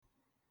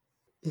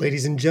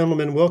Ladies and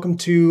gentlemen, welcome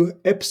to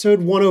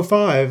episode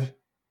 105,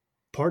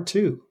 part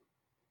two.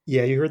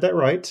 Yeah, you heard that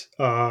right.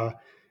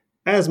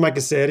 As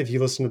Micah said, if you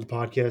listened to the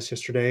podcast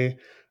yesterday,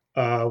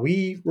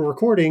 we were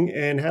recording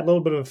and had a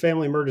little bit of a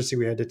family emergency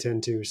we had to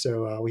attend to.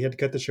 So we had to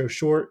cut the show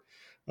short.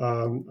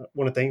 I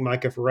want to thank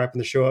Micah for wrapping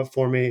the show up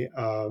for me.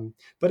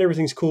 But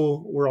everything's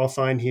cool. We're all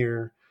fine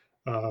here.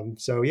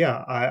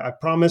 I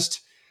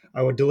promised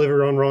I would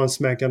deliver on Raw and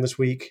SmackDown this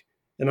week,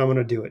 and I'm going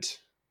to do it.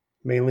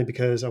 Mainly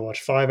because I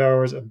watched 5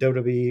 hours of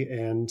WWE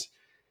and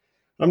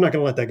I'm not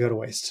going to let that go to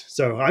waste.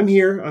 So I'm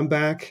here, I'm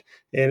back,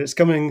 and it's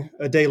coming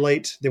a day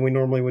late than we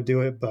normally would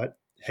do it, but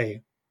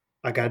hey,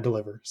 I got to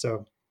deliver.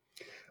 So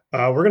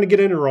we're going to get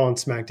into Raw and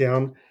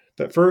SmackDown.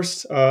 But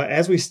first,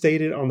 as we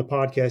stated on the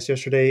podcast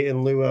yesterday,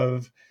 in lieu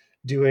of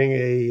doing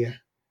a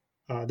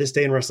This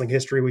Day in Wrestling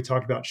History, we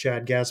talked about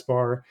Shad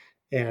Gaspar,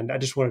 and I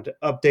just wanted to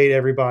update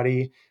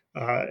everybody.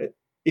 Uh,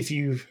 if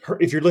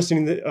you're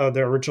listening to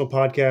the original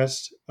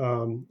podcast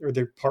or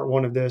the part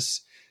one of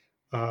this,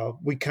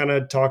 we kind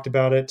of talked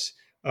about it,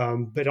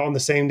 but on the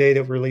same day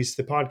that we released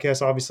the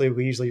podcast, obviously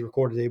we usually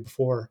record a day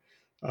before.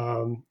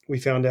 We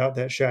found out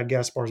that Shad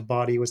Gaspar's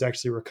body was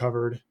actually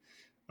recovered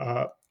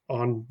uh,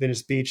 on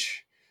Venice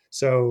Beach.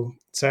 So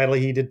sadly,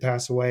 he did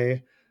pass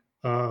away.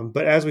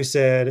 But as we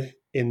said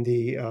in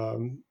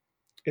the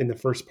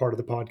first part of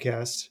the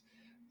podcast,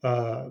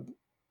 uh,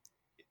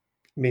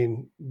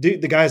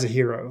 the guy's a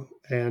hero,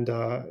 and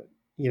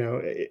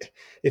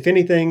if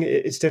anything,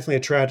 it's definitely a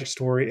tragic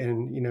story.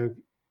 And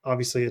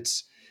obviously,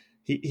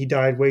 he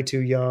died way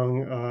too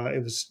young.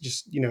 It was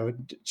just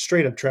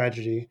straight up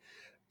tragedy.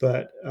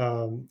 But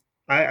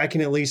I can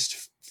at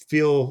least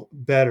feel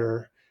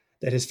better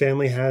that his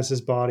family has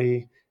his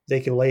body. They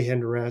can lay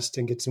him to rest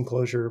and get some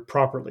closure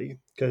properly.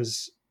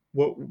 Because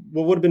what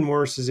would have been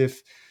worse is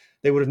if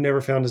they would have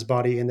never found his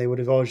body and they would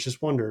have always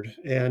just wondered.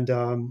 And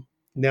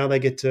now they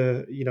get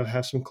to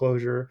have some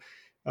closure.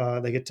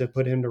 They get to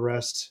put him to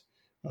rest,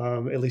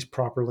 at least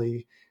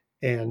properly.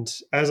 And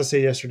as I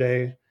said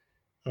yesterday,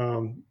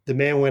 the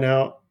man went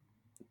out,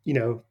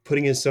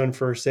 putting his son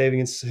first, saving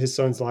his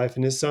son's life,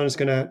 and his son is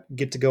going to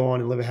get to go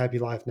on and live a happy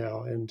life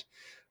now. And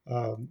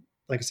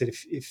like I said,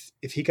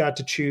 if he got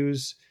to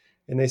choose,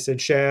 and they said,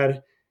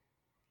 Shad,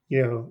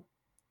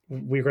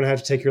 we're going to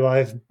have to take your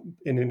life,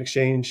 and in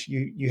exchange,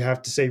 you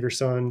have to save your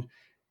son,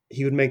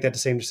 he would make that the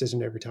same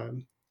decision every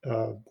time.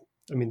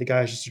 The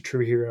guy is just a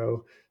true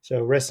hero.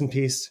 So rest in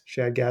peace,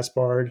 Shad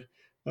Gaspard.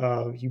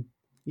 You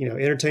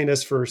entertained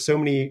us for so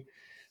many,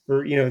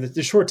 for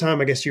the short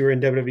time I guess you were in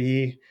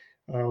WWE,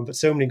 but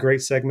so many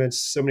great segments,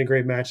 so many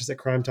great matches that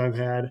Crime Time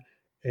had,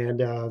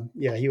 and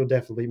he will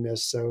definitely be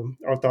missed. So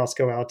our thoughts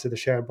go out to the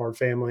Shad Bard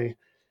family,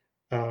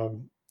 or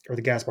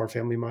the Gaspard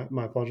family.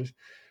 My apologies.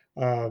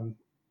 Um,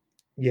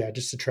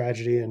 just a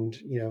tragedy, and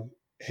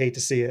hate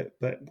to see it,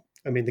 but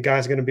the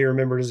guy's going to be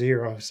remembered as a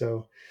hero.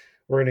 So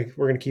we're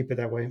gonna keep it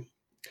that way.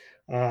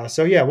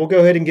 We'll go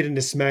ahead and get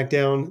into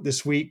SmackDown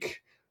this week.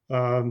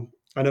 I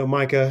know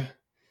Micah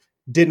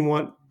didn't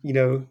want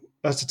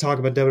us to talk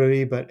about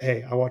WWE, but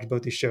hey, I watched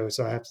both these shows,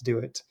 so I have to do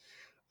it.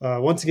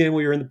 Once again,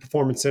 we were in the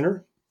Performance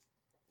Center.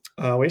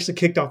 We actually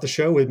kicked off the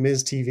show with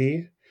Miz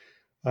TV.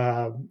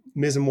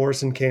 Miz and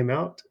Morrison came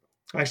out.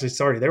 Actually,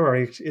 sorry, they were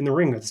already in the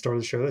ring at the start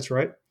of the show. That's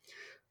right.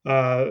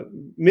 Uh,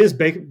 Miz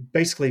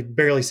basically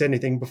barely said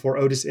anything before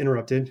Otis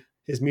interrupted.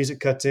 His music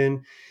cuts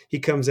in. He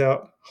comes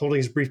out holding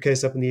his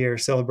briefcase up in the air,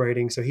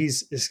 celebrating. So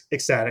he's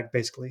ecstatic,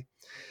 basically.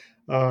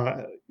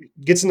 Uh,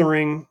 Gets in the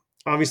ring.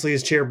 Obviously,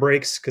 his chair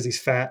breaks because he's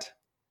fat.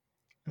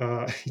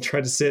 He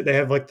tried to sit. They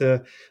have like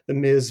the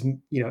Miz,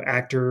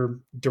 actor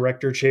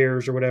director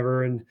chairs or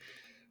whatever, and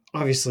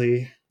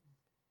obviously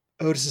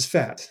Otis is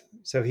fat,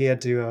 so he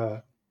had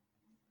to,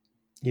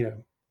 you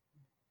know,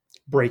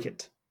 break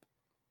it.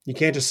 You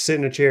can't just sit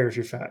in a chair if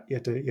you're fat.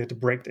 You have to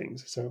break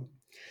things. So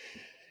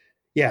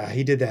yeah,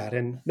 he did that,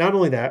 and not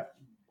only that,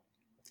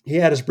 he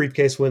had his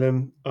briefcase with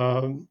him.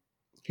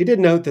 He did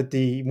note that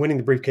the winning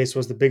the briefcase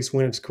was the biggest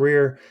win of his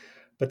career,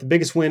 but the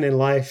biggest win in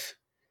life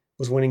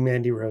was winning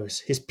Mandy Rose,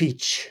 his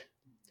peach.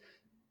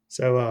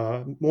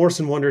 So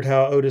Morrison wondered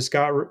how Otis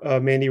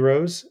got Mandy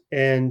Rose,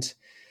 and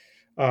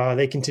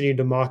they continued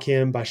to mock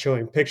him by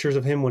showing pictures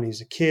of him when he was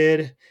a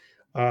kid.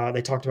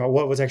 They talked about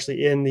what was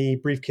actually in the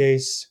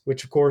briefcase,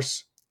 which, of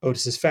course,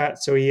 Otis is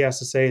fat, so he has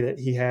to say that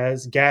he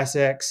has Gas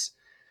X,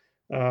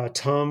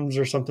 Tums,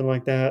 or something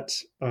like that,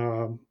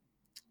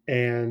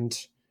 and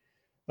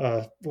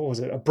what was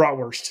it? A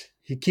bratwurst.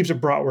 He keeps a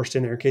bratwurst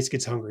in there in case he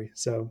gets hungry.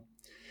 So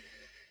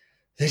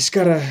they just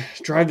gotta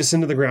drive this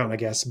into the ground, I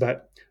guess.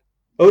 But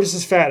Otis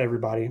is fat,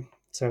 everybody.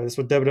 So that's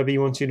what WWE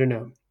wants you to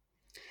know.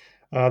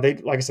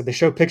 Like I said, they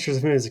show pictures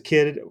of him as a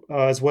kid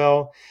as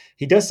well.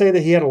 He does say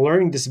that he had a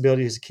learning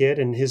disability as a kid,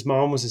 and his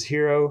mom was his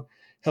hero,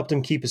 helped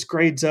him keep his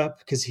grades up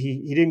because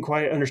he didn't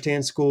quite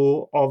understand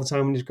school all the time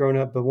when he was growing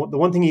up. But the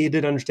one thing he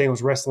did understand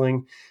was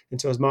wrestling, and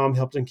so his mom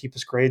helped him keep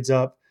his grades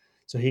up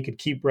so he could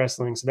keep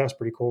wrestling. So that's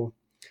pretty cool.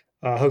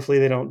 Hopefully,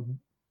 they don't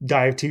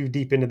dive too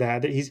deep into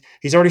that. He's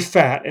already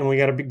fat, and we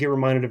got to get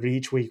reminded of it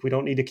each week. We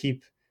don't need to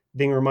keep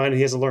being reminded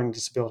he has a learning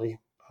disability.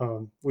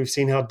 We've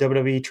seen how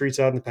WWE treats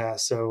that in the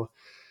past, so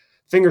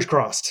fingers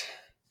crossed.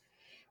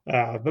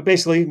 But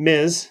basically,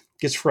 Miz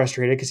gets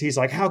frustrated because he's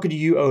like, how could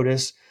you,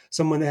 Otis,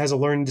 someone that has a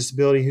learning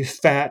disability, who's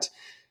fat,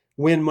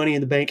 win Money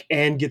in the Bank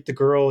and get the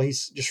girl?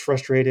 He's just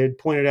frustrated,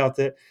 pointed out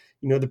that,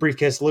 the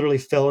briefcase literally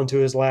fell into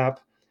his lap.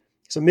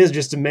 So Miz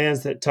just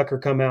demands that Tucker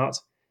come out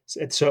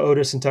so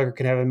Otis and Tucker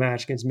can have a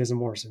match against Miz and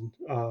Morrison.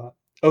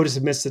 Otis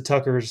admits that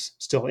Tucker's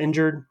still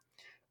injured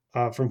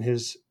from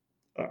his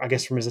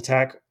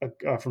attack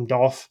from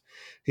Dolph.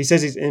 He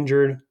says he's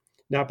injured,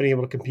 not been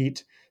able to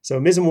compete. So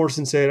Miz and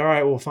Morrison said, all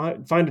right, we'll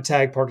find a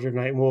tag partner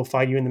tonight and we'll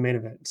fight you in the main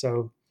event.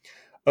 So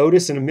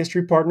Otis and a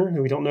mystery partner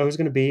who we don't know who's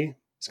going to be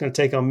is going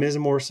to take on Miz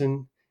and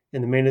Morrison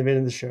in the main event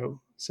of the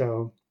show.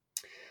 So,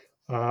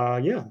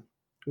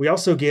 we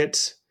also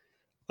get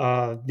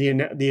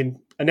the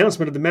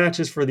announcement of the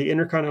matches for the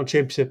Intercontinental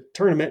Championship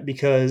tournament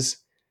because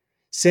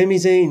Sami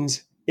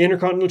Zayn's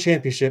Intercontinental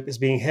Championship is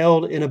being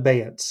held in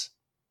abeyance.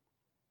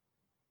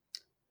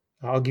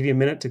 I'll give you a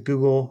minute to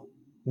Google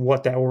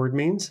what that word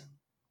means.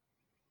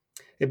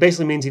 It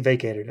basically means he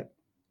vacated it.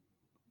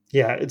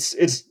 Yeah, it's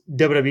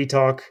WWE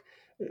talk.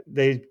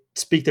 They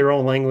speak their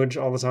own language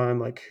all the time.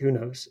 Like, who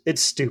knows?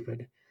 It's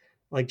stupid.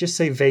 Like, just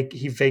say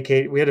he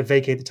vacated. We had to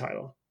vacate the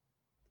title.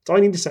 That's all I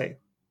need to say.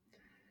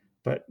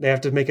 But they have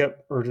to make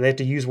up, or they have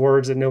to use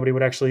words that nobody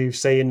would actually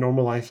say in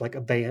normal life, like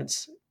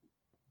abeyance.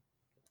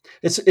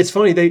 It's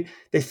funny. They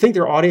think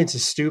their audience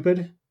is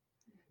stupid,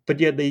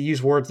 but yet they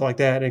use words like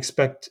that and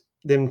expect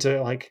them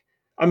to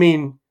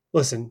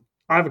listen,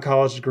 I have a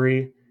college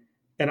degree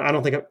and I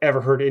don't think I've ever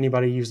heard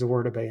anybody use the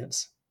word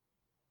abeyance.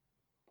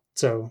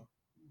 So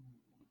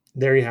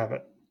there you have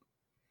it.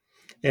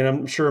 And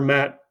I'm sure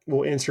Matt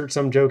will insert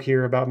some joke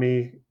here about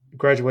me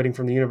graduating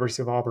from the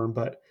University of Auburn,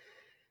 but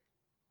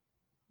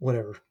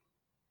whatever.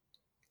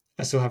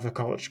 I still have a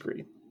college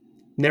degree.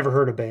 Never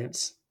heard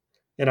abeyance.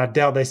 And I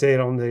doubt they say it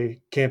on the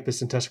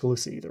campus in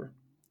Tuscaloosa either.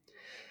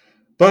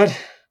 But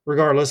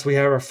regardless, we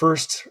have our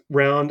first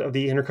round of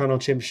the Intercontinental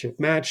Championship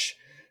match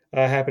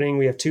happening.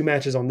 We have 2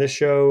 matches on this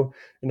show,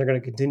 and they're going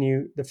to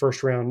continue the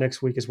first round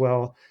next week as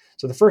well.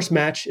 So the first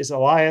match is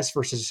Elias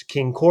versus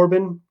King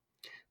Corbin.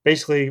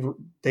 Basically,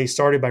 they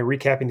started by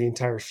recapping the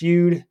entire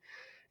feud.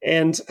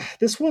 And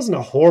this wasn't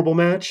a horrible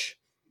match.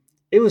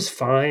 It was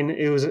fine.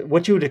 It was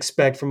what you would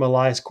expect from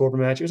Elias Corbin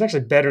match. It was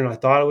actually better than I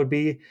thought it would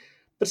be,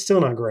 but still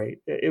not great.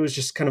 It was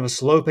just kind of a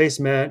slow-paced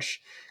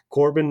match.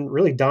 Corbin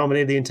really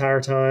dominated the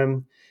entire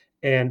time.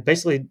 And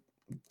basically,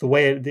 the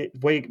way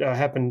it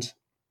happened,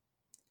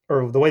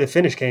 or the way the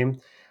finish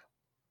came,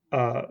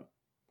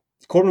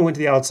 Corbin went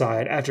to the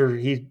outside after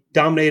he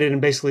dominated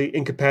and basically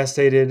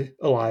incapacitated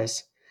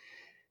Elias.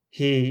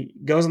 He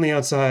goes on the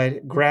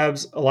outside,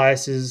 grabs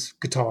Elias's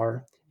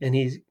guitar, and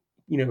he,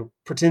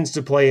 pretends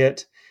to play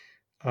it.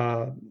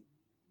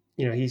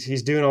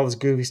 He's doing all this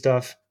goofy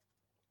stuff.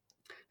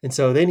 And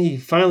so then he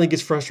finally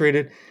gets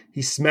frustrated.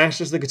 He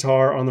smashes the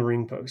guitar on the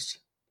ring post.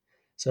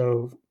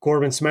 So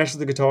Corbin smashes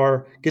the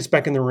guitar, gets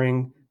back in the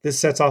ring. This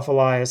sets off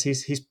Elias.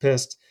 He's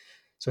pissed.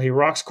 So he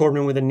rocks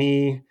Corbin with a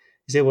knee.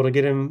 He's able to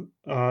get him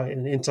in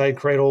an inside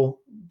cradle,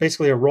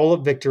 basically a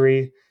roll-up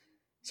victory.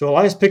 So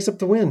Elias picks up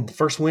the win, the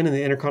first win in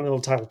the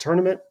Intercontinental title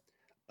tournament.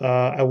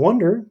 I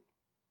wonder,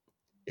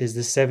 is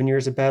this 7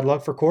 years of bad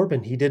luck for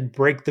Corbin? He did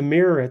break the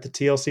mirror at the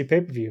TLC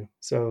pay-per-view.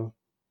 So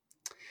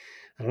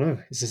I don't know.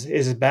 Is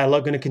his bad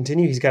luck going to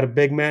continue? He's got a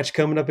big match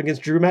coming up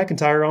against Drew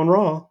McIntyre on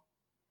Raw.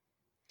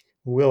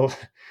 We'll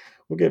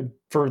get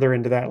further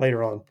into that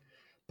later on.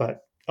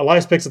 But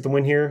Elias picks up the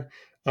win here.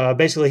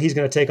 Basically, he's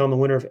going to take on the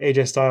winner of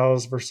AJ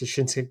Styles versus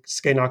Shinsuke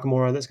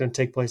Nakamura. That's going to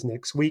take place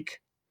next week.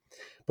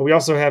 But we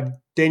also have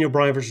Daniel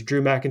Bryan versus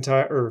Drew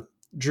McIntyre, or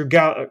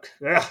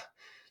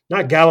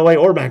not Galloway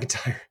or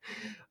McIntyre.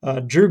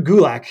 Drew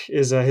Gulak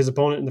is his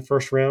opponent in the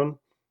first round.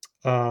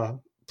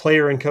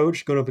 Player and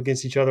coach going up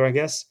against each other, I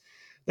guess.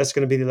 That's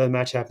going to be the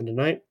match happen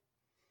tonight.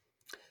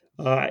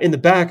 In the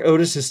back,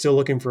 Otis is still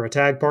looking for a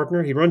tag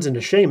partner. He runs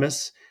into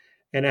Sheamus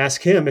and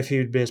asks him if he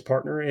would be his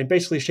partner. And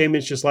basically,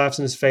 Sheamus just laughs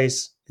in his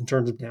face and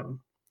turns him down.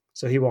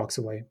 So he walks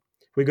away.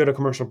 We go to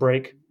commercial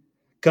break,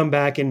 come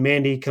back, and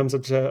Mandy comes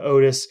up to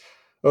Otis.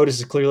 Otis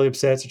is clearly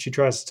upset, so she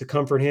tries to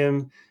comfort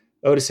him.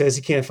 Otis says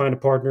he can't find a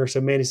partner.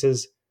 So Mandy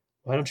says,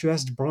 why don't you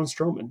ask Braun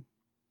Strowman?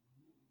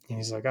 And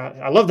he's like,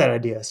 I love that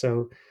idea.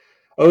 So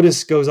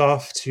Otis goes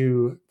off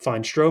to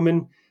find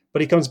Strowman,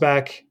 but he comes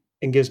back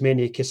and gives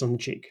Mandy a kiss on the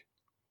cheek.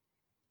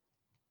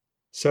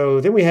 So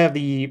then we have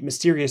the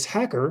mysterious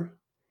hacker.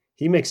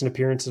 He makes an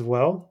appearance as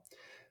well.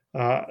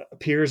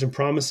 Appears and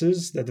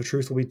promises that the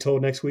truth will be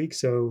told next week.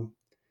 So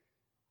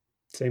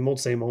same old,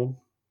 same old.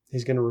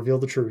 He's going to reveal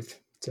the truth.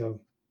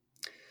 So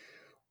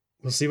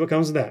we'll see what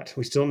comes of that.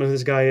 We still don't know who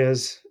this guy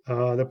is.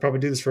 They'll probably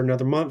do this for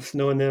another month,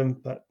 knowing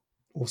them, but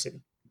we'll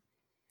see.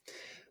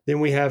 Then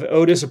we have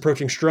Otis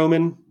approaching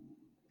Strowman,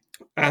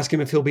 ask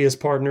him if he'll be his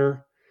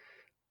partner.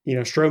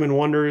 Strowman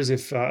wonders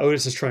if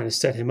Otis is trying to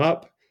set him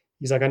up.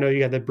 He's like, I know you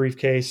got that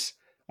briefcase.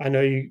 I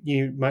know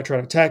you might try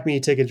to attack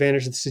me, take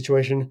advantage of the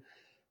situation.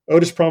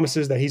 Otis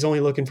promises that he's only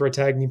looking for a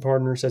tag team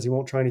partner, says he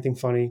won't try anything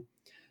funny.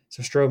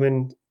 So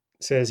Strowman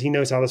says he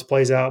knows how this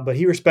plays out, but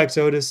he respects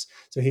Otis,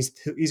 so he's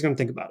going to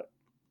think about it.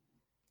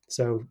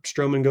 So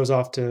Strowman goes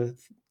off to,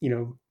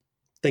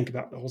 think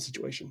about the whole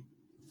situation.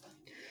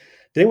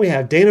 Then we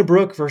have Dana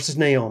Brooke versus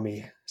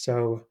Naomi.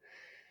 So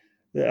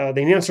the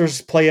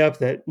announcers play up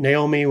that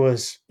Naomi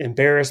was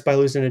embarrassed by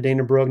losing to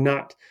Dana Brooke,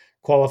 not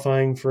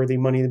qualifying for the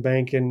Money in the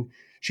Bank, and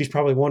she's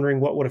probably wondering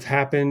what would have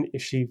happened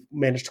if she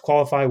managed to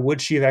qualify.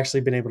 Would she have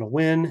actually been able to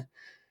win?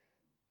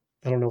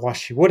 I don't know why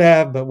she would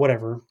have, but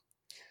whatever.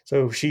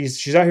 So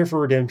she's out here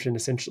for redemption,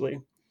 essentially.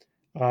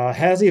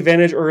 Has the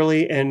advantage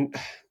early, and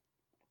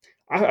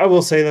I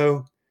will say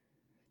though,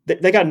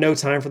 they got no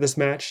time for this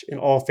match. In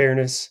all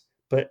fairness,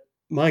 but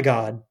my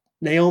God,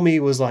 Naomi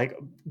was like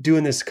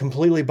doing this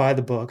completely by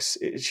the books.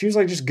 She was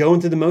like just going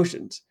through the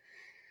motions.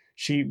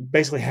 She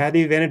basically had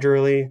the advantage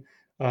early.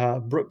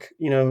 Brooke,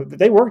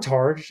 they worked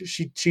hard.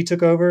 She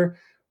took over.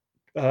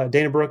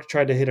 Dana Brooke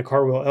tried to hit a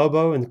cartwheel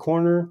elbow in the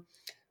corner,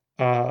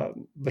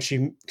 but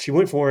she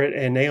went for it,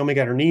 and Naomi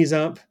got her knees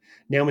up.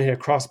 Naomi hit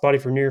a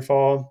crossbody for near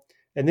fall,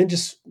 and then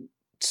just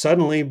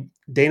suddenly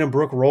Dana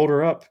Brooke rolled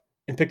her up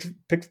and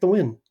picked the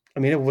win. I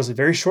mean, it was a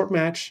very short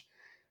match.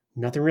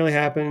 Nothing really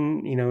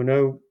happened.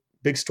 No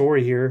big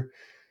story here.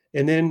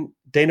 And then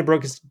Dana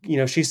Brooke is,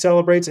 she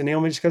celebrates, and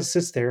Naomi just kind of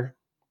sits there,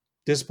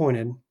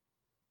 disappointed.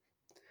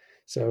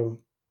 So,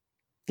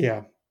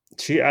 yeah,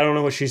 I don't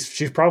know what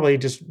she's probably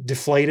just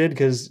deflated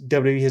because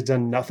WWE has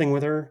done nothing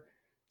with her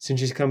since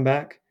she's come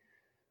back.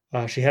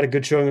 She had a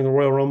good showing in the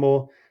Royal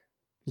Rumble,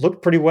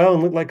 looked pretty well,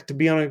 and looked like to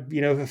be on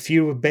a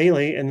feud with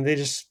Bayley, and they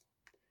just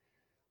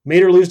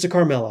made her lose to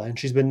Carmella, and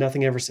she's been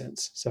nothing ever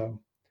since.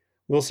 So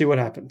we'll see what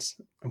happens.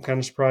 I'm kind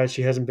of surprised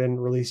she hasn't been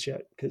released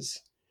yet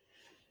because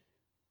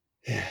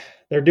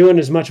they're doing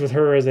as much with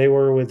her as they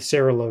were with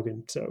Sarah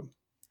Logan. So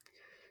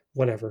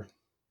whatever.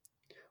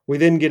 We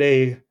then get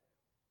a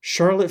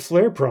Charlotte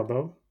Flair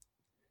promo.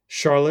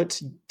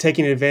 Charlotte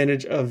taking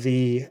advantage of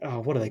the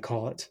what do they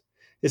call it?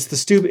 It's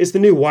the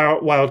new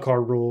wild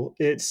card rule.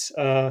 It's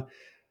the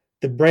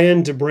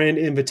brand to brand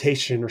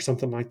invitation or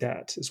something like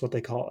that is what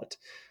they call it.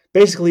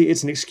 Basically,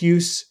 it's an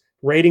excuse.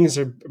 Ratings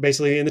are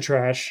basically in the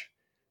trash,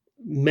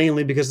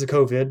 mainly because of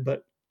COVID,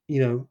 but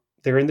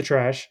they're in the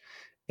trash.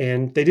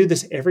 And they do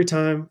this every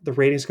time the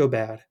ratings go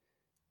bad.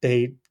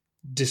 They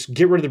just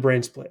get rid of the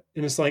brand split.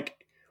 And it's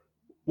like,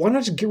 why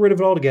not just get rid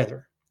of it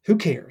altogether? Who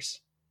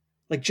cares?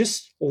 Like,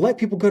 just let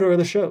people go to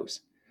other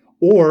shows.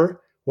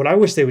 Or what I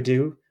wish they would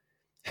do,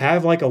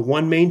 have like a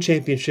one main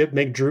championship,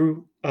 make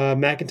Drew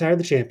McIntyre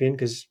the champion,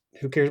 because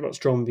who cares about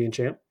Strowman being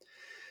champ?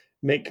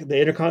 Make the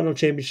Intercontinental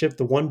Championship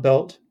the one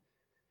belt,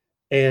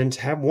 and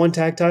have one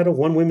tag title,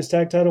 one women's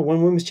tag title,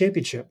 one women's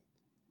championship,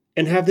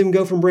 and have them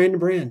go from brand to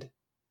brand.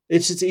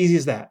 It's as easy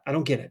as that. I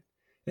don't get it.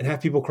 And have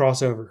people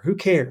cross over. Who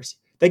cares?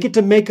 They get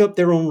to make up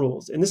their own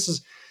rules. And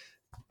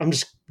I'm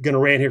just going to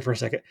rant here for a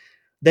second.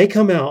 They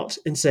come out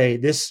and say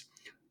this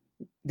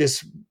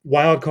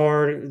wild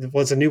card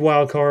was a new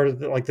wild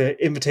card, like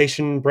the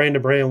invitation, brand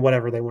to brand,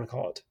 whatever they want to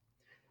call it.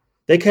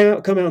 They come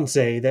out and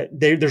say that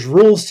there's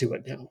rules to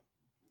it now.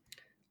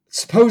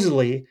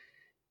 Supposedly,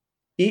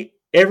 the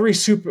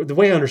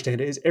way I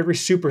understand it is every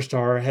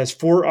superstar has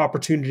 4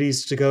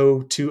 opportunities to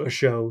go to a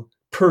show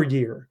per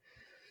year.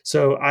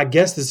 So I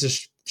guess this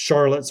is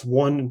Charlotte's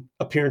one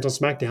appearance on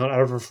SmackDown out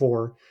of her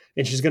 4,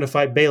 and she's going to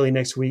fight Bayley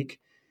next week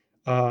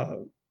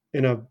in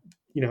a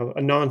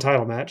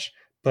non-title match.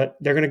 But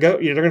they're going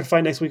to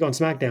fight next week on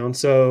SmackDown.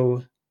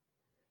 So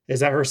is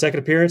that her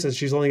second appearance and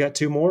she's only got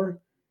 2 more?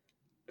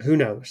 Who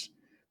knows?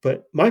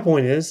 But my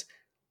point is,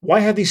 why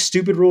have these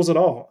stupid rules at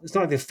all? It's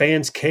not like the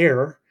fans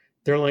care.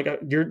 They're like,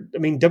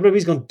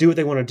 WWE's going to do what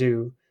they want to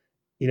do.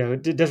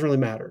 It doesn't really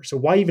matter. So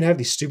why even have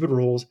these stupid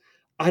rules?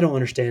 I don't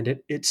understand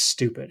it. It's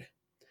stupid.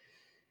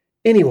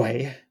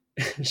 Anyway,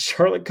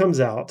 Charlotte comes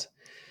out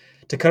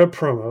to cut a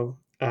promo.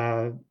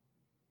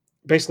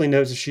 Basically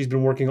notes that she's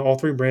been working all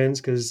 3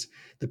 brands because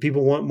the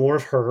people want more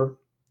of her.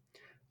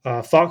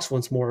 Fox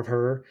wants more of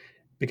her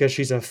because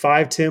she's a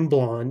 5'10"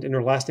 blonde and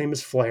her last name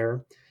is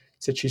Flair.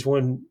 Said she's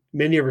won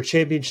many of her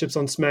championships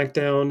on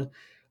SmackDown.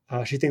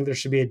 She thinks there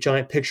should be a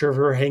giant picture of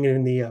her hanging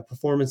in the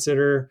Performance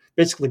Center,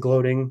 basically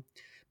gloating.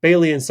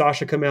 Bayley and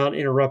Sasha come out and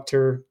interrupt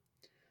her.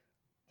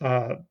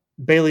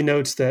 Bayley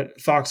notes that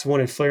Fox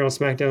wanted Flair on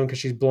SmackDown because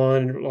she's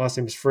blonde and her last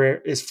name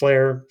is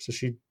Flair, so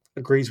she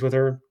agrees with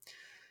her.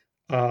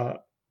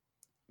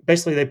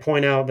 Basically, they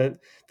point out that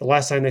the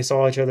last time they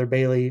saw each other,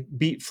 Bayley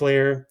beat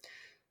Flair.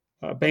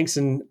 Banks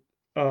and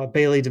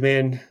Bayley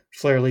demand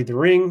Flair leave the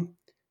ring.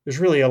 There's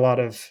really a lot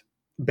of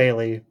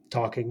Bayley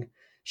talking.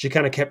 She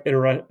kind of kept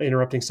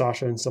interrupting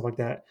Sasha and stuff like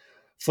that.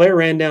 Flair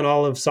ran down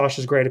all of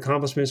Sasha's great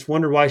accomplishments,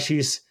 wondered why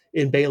she's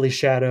in Bayley's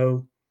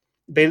shadow.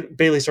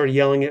 Bayley started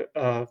yelling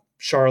at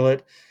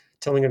Charlotte,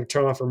 telling her to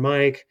turn off her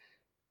mic.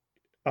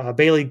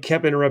 Bayley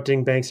kept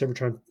interrupting Banks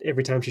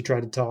every time she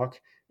tried to talk.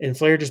 And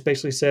Flair just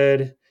basically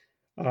said,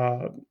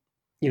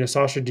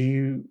 Sasha, are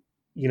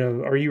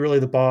you really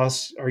the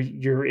boss?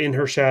 You're in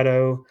her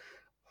shadow?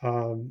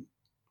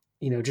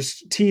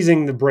 Just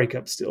teasing the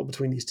breakup still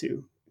between these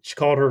two. She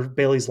called her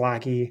Bayley's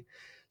lackey.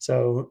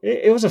 So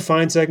it was a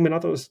fine segment. I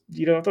thought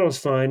it was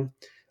fine.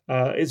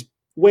 It's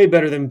way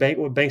better than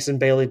what Banks and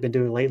Bailey have been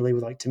doing lately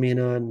with like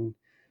Tamina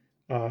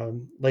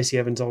and Lacey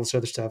Evans, all this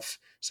other stuff.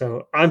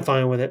 So I'm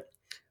fine with it.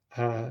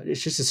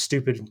 It's just a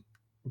stupid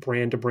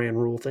brand to brand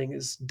rule thing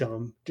is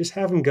dumb. Just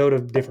have them go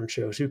to different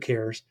shows. Who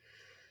cares?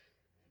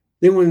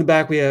 Then in the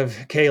back we have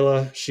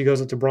Kayla. She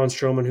goes up to Braun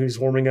Strowman, who's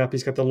warming up.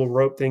 He's got the little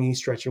rope thing he's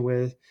stretching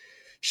with.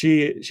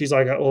 She's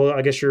like, well,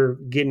 I guess you're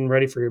getting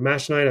ready for your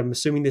match tonight. I'm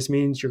assuming this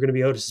means you're going to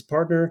be Otis's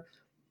partner.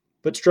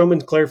 But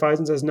Strowman clarifies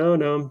and says, no,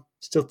 I'm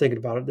still thinking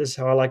about it. This is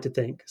how I like to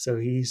think. So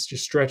he's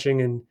just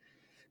stretching and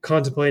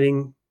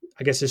contemplating,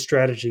 I guess, his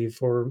strategy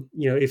for,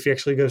 if he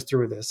actually goes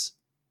through with this.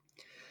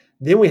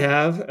 Then we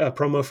have a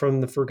promo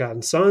from the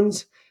Forgotten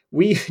Sons.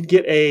 We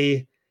get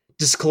a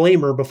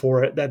disclaimer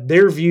before it that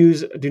their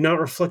views do not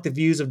reflect the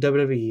views of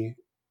WWE.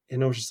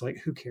 And I was just like,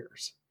 who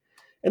cares?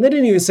 And they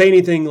didn't even say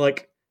anything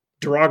like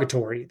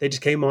derogatory. They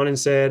just came on and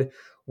said,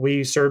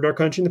 we served our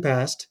country in the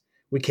past.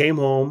 We came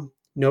home.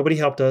 Nobody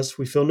helped us.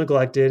 We feel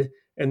neglected.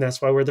 And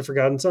that's why we're the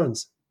Forgotten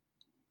Sons.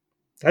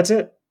 That's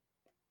it.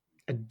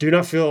 I do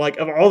not feel like,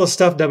 of all the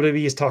stuff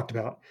WWE has talked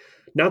about,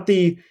 not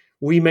the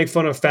we make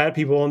fun of fat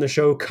people on the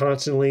show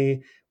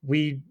constantly.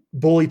 We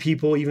bully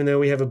people even though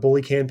we have a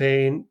bully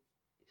campaign.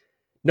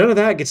 None of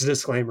that gets a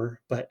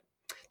disclaimer, but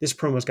this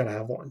promo's got to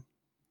have one.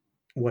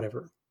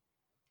 Whatever.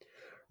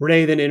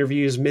 Renee then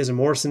interviews Miz and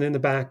Morrison in the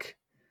back.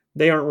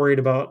 They aren't worried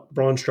about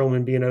Braun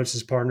Strowman being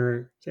Otis's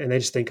partner, and they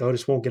just think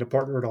Otis won't get a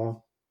partner at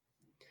all.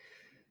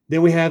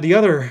 Then we have the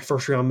other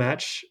first round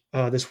match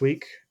this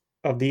week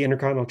of the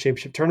Intercontinental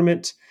Championship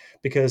Tournament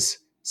because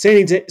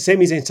Sami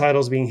Zayn's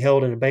title is being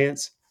held in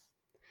abeyance.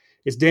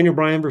 It's Daniel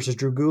Bryan versus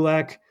Drew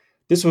Gulak.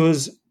 This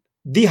was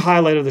the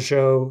highlight of the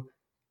show,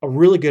 a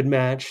really good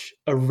match,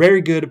 a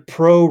very good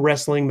pro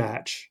wrestling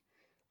match.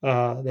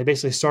 They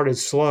basically started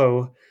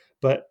slow,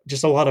 but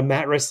just a lot of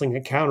mat wrestling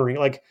and countering.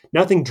 Like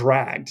nothing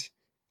dragged.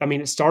 I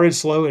mean, it started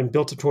slow and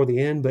built up toward the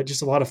end, but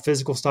just a lot of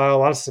physical style, a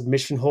lot of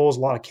submission holds, a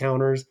lot of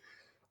counters.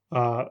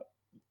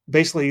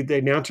 Basically, the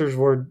announcers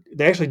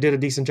they actually did a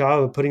decent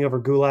job of putting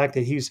over Gulak,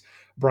 that he's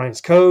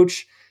Bryan's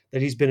coach,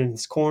 that he's been in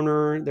his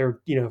corner. They're,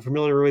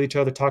 familiar with each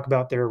other, talk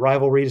about their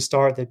rivalry to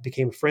start that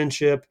became a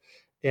friendship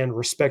and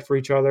respect for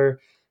each other.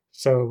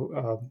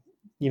 So,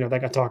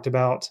 that got talked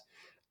about.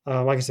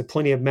 Like I said,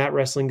 plenty of mat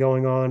wrestling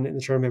going on in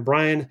the tournament.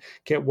 Bryan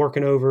kept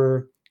working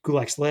over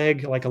Gulak's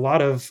leg, like a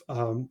lot of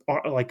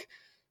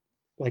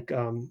I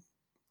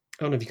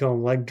don't know if you call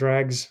them leg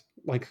drags,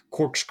 like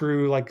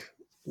corkscrew, like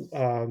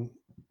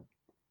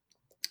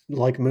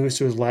moves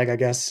to his leg, I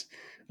guess.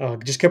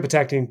 Just kept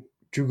attacking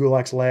Drew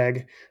Gulak's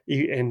leg,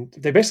 and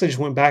they basically just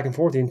went back and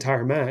forth the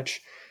entire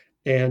match.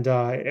 And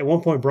at one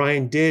point,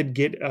 Bryan did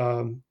get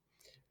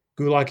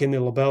Gulak in the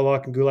label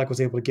lock, and Gulak was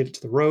able to get it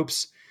to the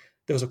ropes.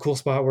 There was a cool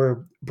spot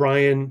where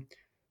Bryan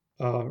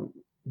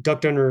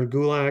ducked under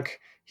Gulak.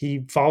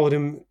 He followed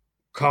him,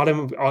 caught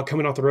him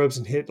coming off the ropes,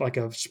 and hit like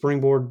a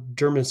springboard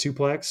German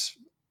suplex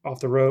off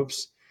the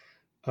ropes.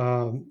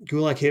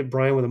 Gulak hit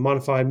Bryan with a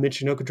modified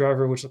Michinoku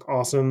driver, which looked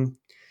awesome.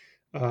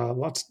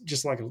 Lots,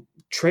 just like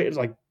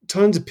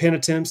tons of pin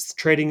attempts,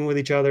 trading with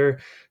each other.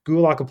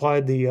 Gulak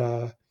applied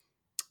the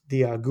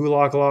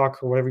Gulak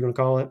lock, or whatever you want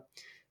to call it.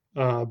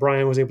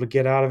 Bryan was able to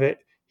get out of it.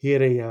 He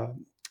had a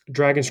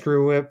dragon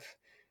screw whip.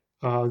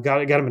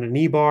 Got him in a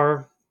knee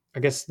bar. I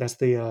guess that's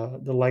the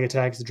leg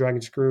attacks, the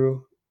dragon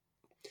screw.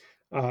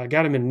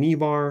 Got him in a knee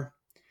bar,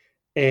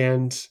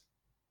 and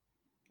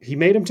he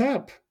made him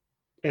tap.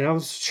 And I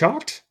was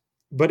shocked,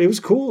 but it was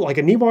cool. Like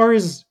a knee bar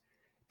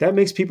that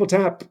makes people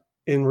tap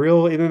in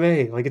real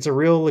MMA. Like it's a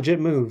real legit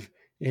move.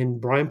 And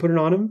Bryan put it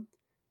on him,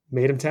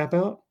 made him tap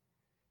out,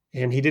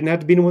 and he didn't have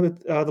to beat him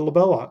with the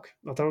label lock.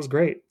 I thought it was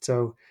great.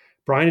 So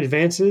Bryan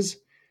advances.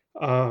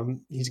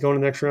 He's going to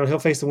the next round. He'll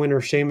face the winner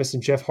of Sheamus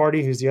and Jeff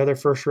Hardy, who's the other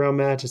first round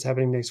match that's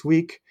happening next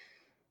week.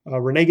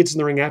 Renee gets in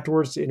the ring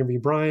afterwards to interview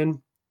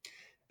Bryan.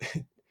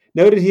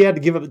 Noted he had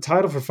to give up the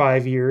title for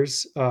 5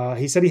 years.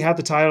 He said he had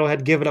the title, had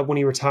to give it up when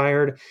he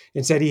retired,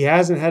 and said he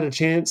hasn't had a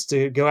chance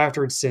to go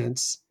after it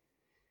since,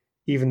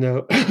 even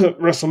though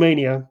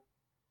WrestleMania,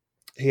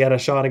 he had a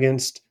shot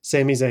against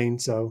Sami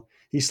Zayn, so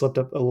he slipped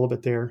up a little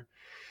bit there.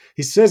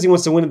 He says he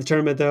wants to win the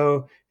tournament,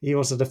 though. He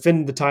wants to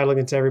defend the title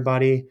against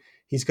everybody.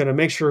 He's going to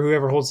make sure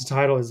whoever holds the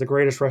title is the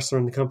greatest wrestler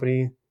in the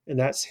company, and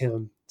that's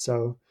him.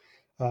 So,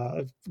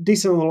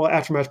 decent little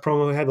aftermatch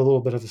promo. Had a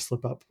little bit of a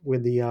slip up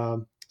with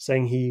the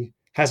saying he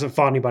hasn't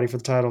fought anybody for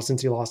the title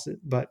since he lost it,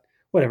 but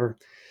whatever.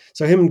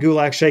 So him and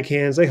Gulak shake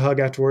hands. They hug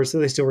afterwards, so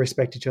they still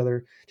respect each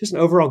other. Just an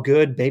overall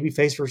good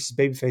babyface versus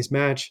babyface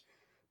match.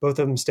 Both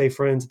of them stay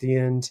friends at the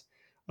end.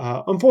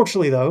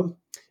 Unfortunately, though,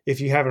 if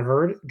you haven't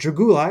heard, Drew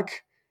Gulak,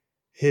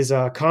 his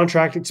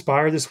contract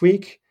expired this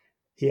week.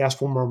 He asked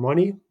for more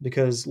money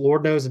because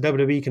Lord knows the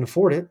WWE can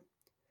afford it.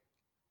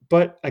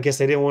 But I guess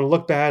they didn't want to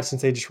look bad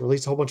since they just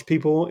released a whole bunch of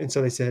people. And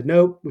so they said,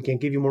 nope, we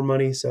can't give you more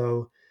money.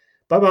 So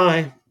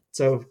bye-bye.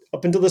 So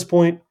up until this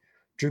point,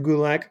 Drew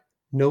Gulak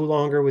no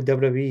longer with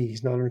WWE.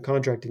 He's not under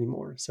contract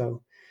anymore.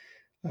 So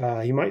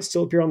he might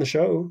still appear on the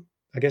show.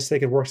 I guess they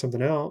could work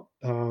something out,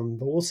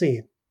 but we'll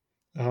see.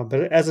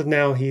 But as of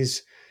now,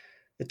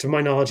 to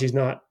my knowledge, he's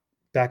not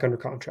back under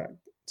contract.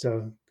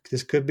 So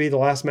this could be the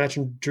last match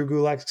in Drew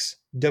Gulak's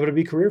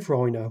WWE career for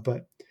all we know.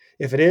 But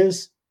if it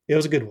is, it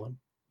was a good one.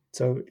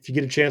 So if you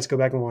get a chance, go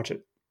back and watch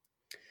it.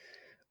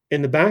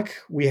 In the back,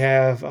 we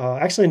have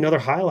actually another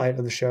highlight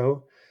of the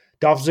show.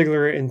 Dolph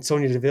Ziggler and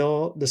Sonya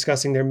Deville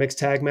discussing their mixed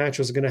tag match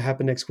was going to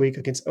happen next week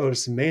against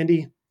Otis and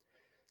Mandy.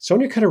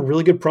 Sonya cut a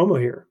really good promo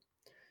here.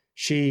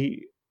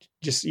 She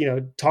just,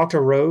 talked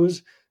to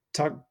Rose,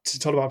 told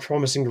about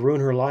promising to ruin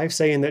her life,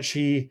 saying that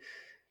she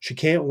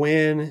can't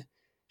win.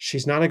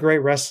 She's not a great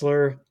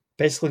wrestler.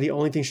 Basically, the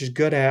only thing she's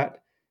good at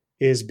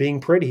is being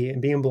pretty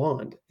and being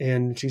blonde.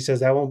 And she says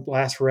that won't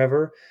last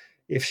forever.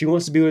 If she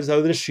wants to be with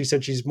Otis, she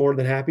said she's more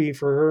than happy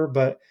for her,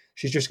 but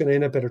she's just going to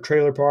end up at a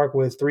trailer park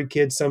with 3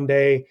 kids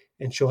someday,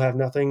 and she'll have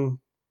nothing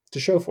to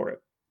show for it.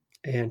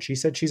 And she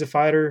said she's a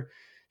fighter.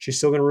 She's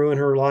still going to ruin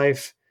her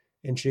life,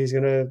 and she's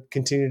going to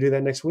continue to do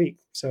that next week.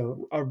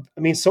 So,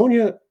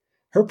 Sonya,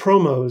 her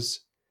promos,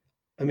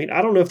 I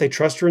don't know if they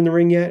trust her in the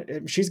ring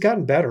yet. She's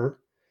gotten better,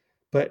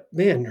 but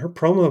man, her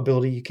promo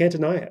ability, you can't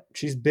deny it.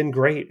 She's been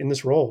great in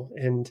this role,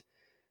 and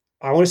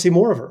I want to see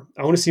more of her.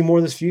 I want to see more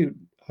of this feud.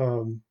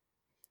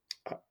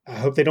 I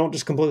hope they don't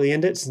just completely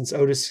end it, since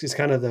Otis is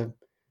kind of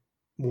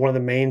one of the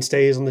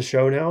mainstays on the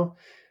show now.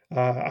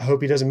 I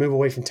hope he doesn't move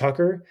away from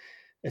Tucker.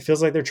 It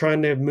feels like they're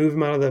trying to move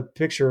him out of the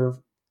picture,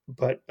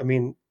 but I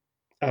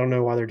don't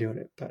know why they're doing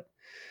it, but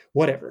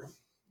whatever.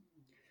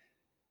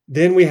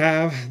 Then we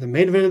have the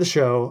main event of the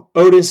show,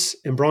 Otis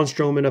and Braun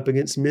Strowman up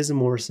against Miz and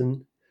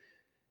Morrison.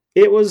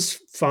 It was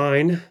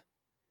fine.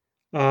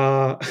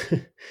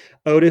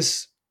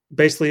 Otis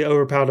basically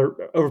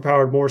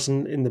overpowered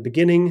Morrison in the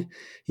beginning.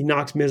 He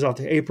knocked Miz off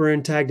the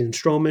apron, tagged in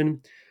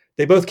Strowman.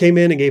 They both came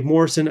in and gave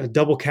Morrison a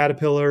double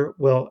caterpillar.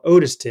 Well,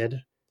 Otis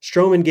did.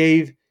 Strowman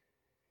gave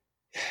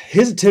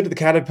his attempt at the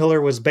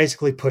caterpillar was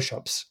basically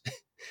push-ups.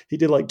 He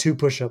did like 2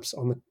 push-ups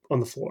on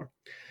the floor.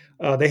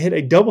 They hit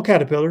a double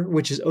caterpillar,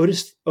 which is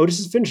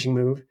Otis's finishing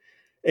move,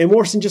 and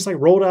Morrison just like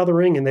rolled out of the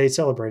ring and they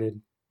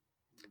celebrated.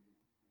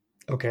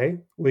 Okay,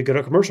 we go to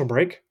a commercial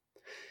break.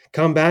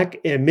 Come back,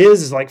 and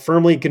Miz is like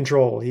firmly in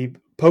control. He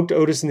poked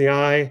Otis in the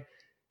eye.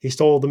 He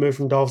stole the move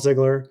from Dolph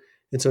Ziggler,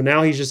 and so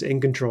now he's just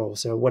in control.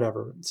 So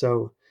whatever.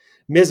 So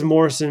Miz and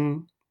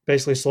Morrison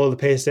basically slow the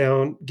pace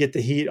down, get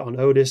the heat on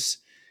Otis.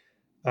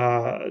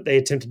 They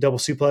attempt a double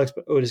suplex,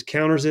 but Otis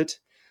counters it.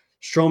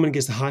 Strowman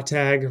gets the hot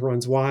tag,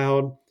 runs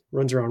wild,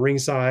 runs around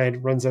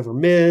ringside, runs over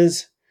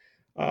Miz.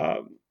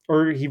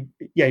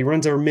 He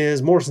runs over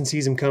Miz. Morrison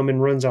sees him coming,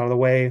 runs out of the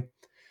way.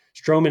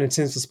 Strowman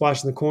attempts to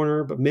splash in the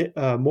corner, but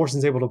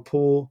Morrison's able to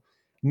pull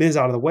Miz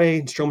out of the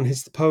way. Strowman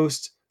hits the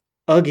post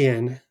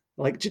again.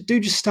 Like,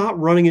 dude, just stop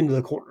running into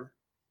the corner.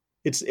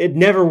 It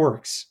never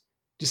works.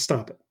 Just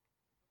stop it.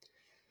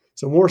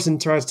 So Morrison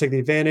tries to take the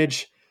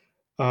advantage.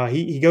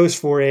 He goes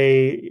for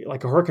a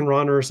Hurricane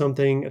Rana or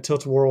something, a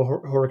tilt-a-whirl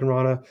Hurricane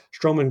Rana.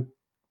 Strowman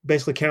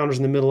basically counters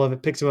in the middle of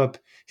it, picks him up,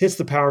 hits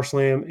the power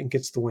slam, and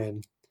gets the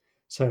win.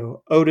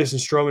 So Otis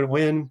and Strowman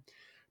win.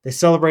 They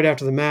celebrate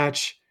after the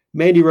match.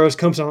 Mandy Rose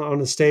comes on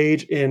the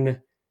stage in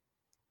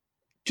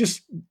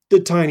just the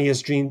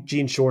tiniest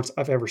jean shorts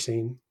I've ever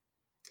seen.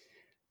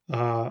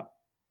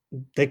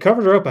 They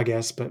covered her up, I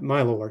guess, but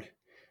my Lord.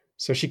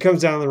 So she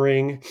comes down the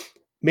ring.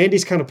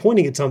 Mandy's kind of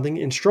pointing at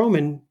something, and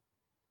Otis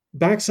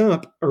backs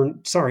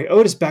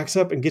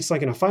up and gets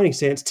like in a fighting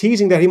stance,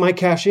 teasing that he might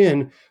cash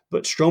in,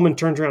 but Strowman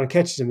turns around and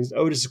catches him.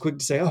 Otis is quick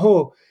to say,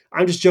 "Oh,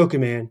 I'm just joking,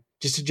 man.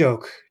 Just a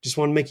joke. Just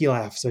want to make you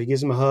laugh." So he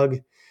gives him a hug.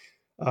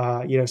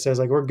 Says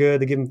like, "We're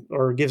good." They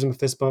gives him a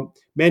fist bump.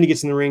 Mandy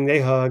gets in the ring.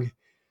 They hug.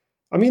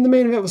 The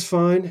main event was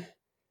fine.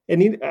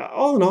 And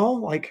all in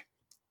all, like,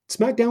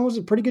 SmackDown was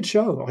a pretty good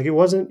show. Like,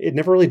 it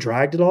never really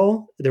dragged at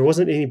all. There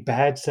wasn't any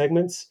bad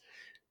segments.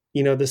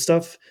 The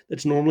stuff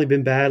that's normally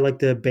been bad, like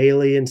the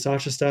Bayley and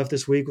Sasha stuff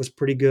this week, was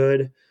pretty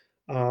good.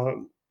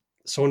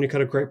 Sonya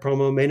cut a great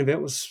promo. Main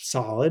event was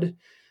solid.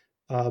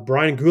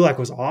 Brian Gulak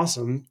was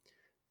awesome.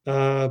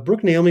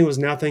 Brooke Naomi was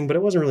nothing, but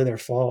it wasn't really their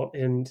fault.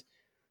 And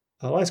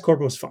Elias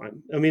Corbin was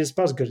fine. It's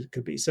about as good as it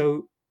could be.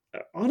 So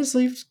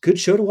honestly, it was a good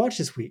show to watch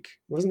this week.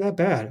 It wasn't that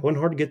bad. It wasn't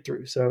hard to get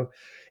through. So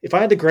if I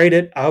had to grade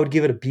it, I would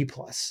give it a B+.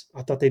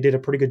 I thought they did a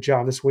pretty good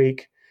job this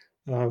week.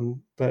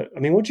 But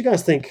what do you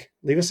guys think?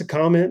 Leave us a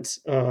comment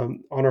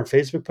on our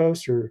Facebook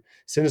post, or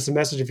send us a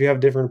message if you have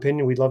a different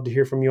opinion. We'd love to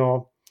hear from you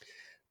all.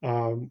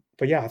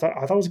 But yeah, I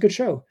thought it was a good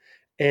show.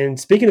 And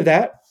speaking of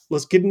that,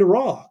 let's get into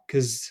Raw,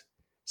 because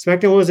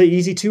SmackDown was an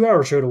easy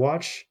 2-hour show to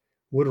watch.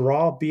 Would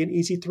Raw be an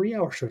easy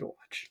 3-hour show to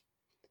watch?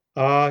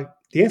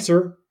 The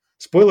answer,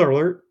 spoiler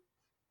alert,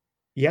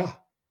 yeah.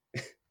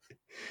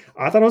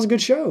 I thought it was a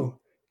good show.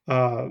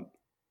 So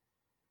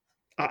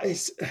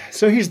here's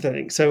the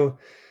thing. So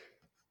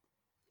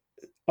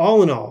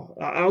all in all,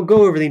 I'll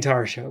go over the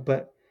entire show,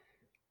 but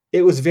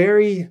there were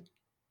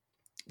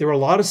a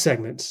lot of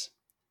segments.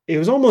 It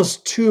was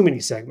almost too many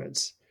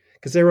segments,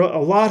 because there were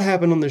a lot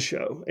happened on the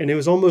show, and it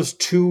was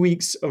almost 2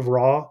 weeks of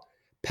Raw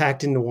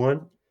packed into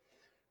one.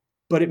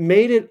 but it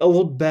made it a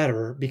little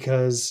better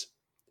because,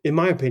 in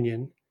my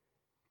opinion,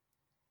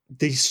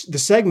 the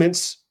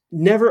segments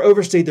never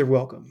overstayed their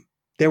welcome.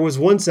 There was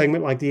one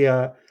segment like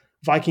the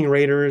Viking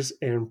Raiders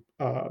and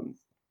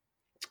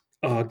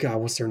oh god,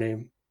 what's their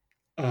name?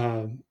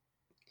 Um,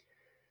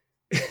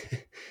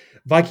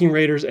 Viking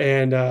Raiders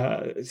and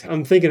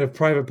I'm thinking of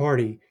Private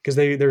Party because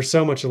they're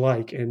so much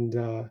alike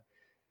and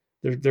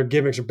their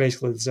gimmicks are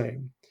basically the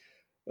same.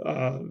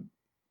 Uh,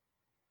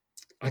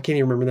 I can't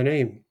even remember their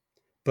name,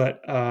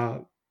 but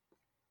the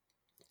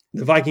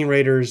Viking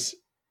Raiders.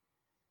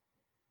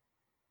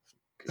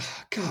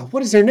 God,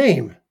 what is their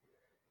name?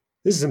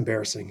 This is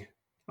embarrassing.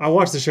 I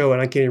watched the show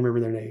and I can't even remember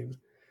their name.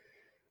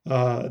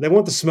 They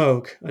want the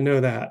smoke. I know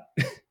that.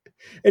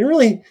 And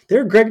really,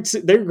 they're great.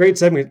 They're great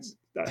segments.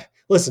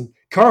 Listen,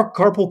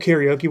 carpool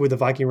karaoke with the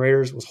Viking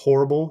Raiders was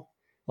horrible.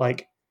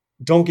 Like,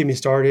 don't get me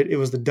started. It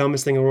was the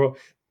dumbest thing in the world.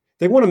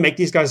 They want to make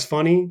these guys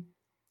funny,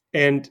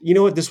 and you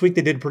know what? This week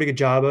they did a pretty good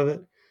job of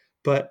it.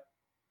 But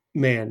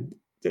man,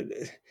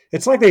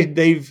 it's like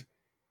they've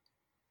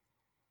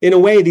in a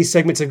way these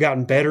segments have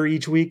gotten better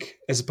each week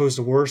as opposed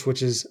to worse,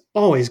 which is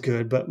always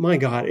good. But my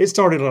God, it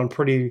started on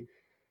pretty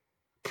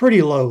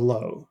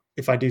low,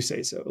 if I do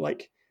say so.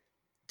 Like,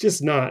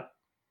 just not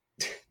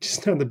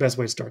the best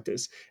way to start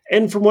this.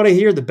 And from what I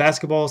hear, the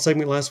basketball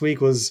segment last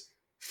week was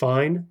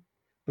fine.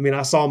 I mean,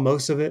 I saw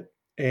most of it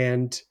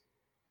and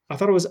I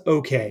thought it was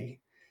okay.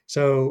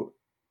 So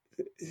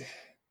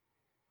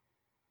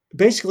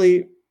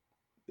basically,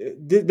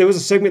 there was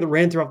a segment that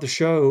ran throughout the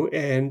show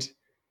and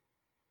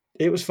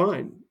it was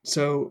fine.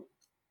 So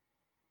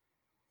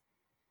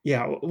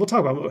yeah, we'll talk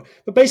about it.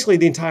 But basically,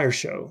 the entire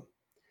show,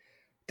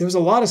 there was a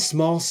lot of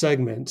small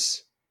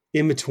segments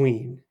in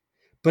between,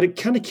 but it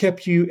kind of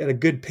kept you at a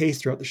good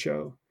pace throughout the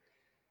show.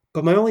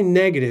 But my only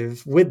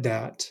negative with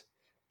that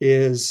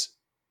is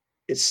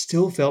it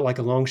still felt like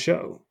a long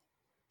show.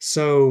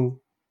 So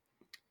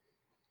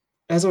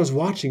as I was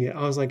watching it,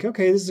 I was like,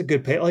 okay, this is a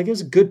good pace. Like, it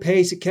was a good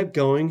pace. It kept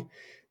going.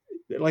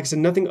 Like I said,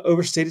 nothing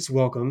overstayed its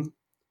welcome.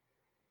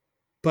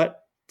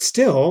 But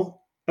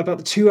still, about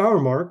the 2 hour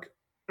mark,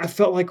 I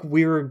felt like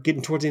we were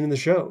getting towards the end of the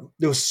show.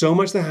 There was so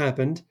much that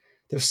happened.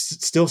 There's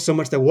still so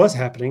much that was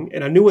happening.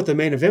 And I knew what the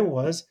main event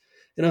was.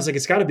 And I was like,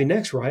 it's got to be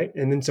next, right?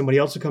 And then somebody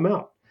else would come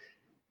out.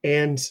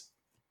 And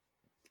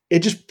it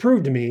just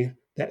proved to me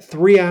that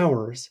 3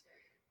 hours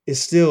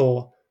is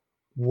still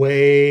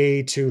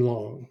way too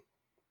long.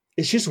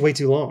 It's just way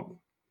too long.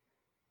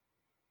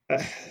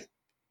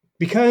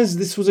 Because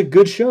this was a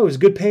good show, it was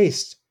good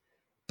paced,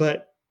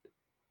 but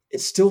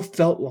it still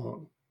felt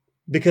long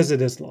because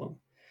it is long.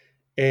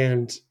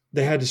 And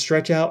they had to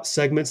stretch out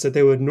segments that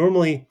they would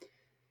normally,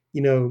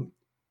 you know,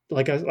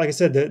 like I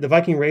said, the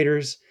Viking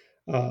Raiders,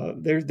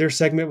 their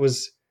segment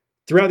was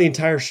throughout the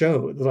entire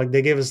show. Like,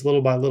 they gave us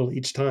little by little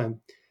each time.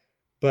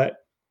 But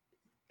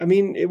I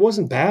mean, it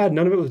wasn't bad.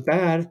 None of it was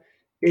bad.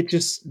 It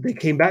just, they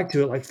came back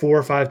to it like 4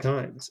 or 5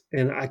 times.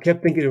 And I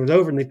kept thinking it was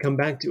over and they'd come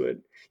back to it.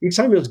 Each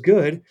time it was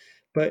good,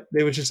 but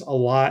there was just a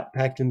lot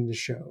packed into the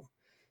show.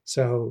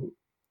 So,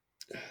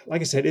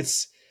 like I said,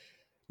 it's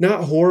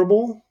not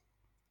horrible,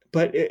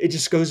 but it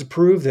just goes to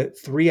prove that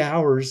 3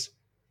 hours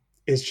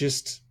is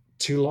just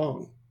too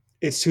long.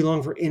 It's too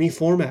long for any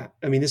format.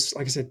 I mean, this,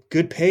 like I said,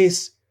 good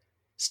pace,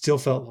 still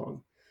felt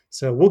long.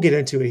 So we'll get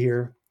into it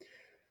here.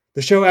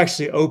 The show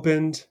actually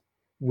opened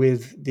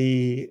with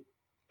the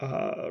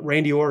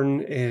Randy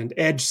Orton and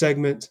Edge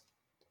segment.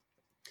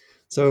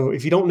 So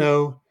if you don't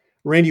know,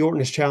 Randy Orton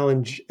has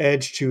challenged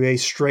Edge to a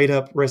straight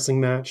up wrestling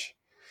match.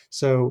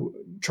 So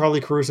Charlie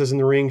Caruso's in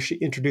the ring. She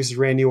introduces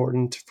Randy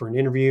Orton for an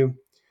interview.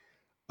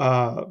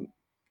 Uh,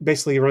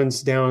 Basically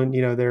runs down,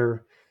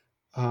 their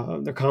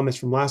comments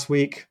from last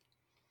week.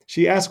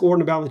 She asked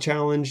Orton about the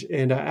challenge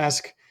and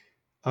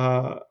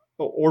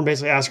Orton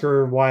basically asked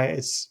her why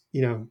it's,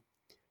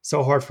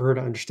 so hard for her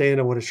to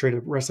understand what a straight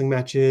up wrestling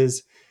match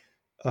is.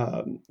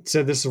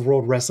 Said this is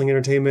World Wrestling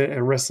Entertainment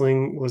and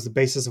wrestling was the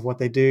basis of what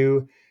they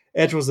do.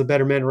 Edge was the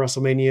better man in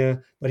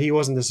WrestleMania, but he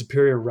wasn't the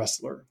superior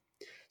wrestler.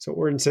 So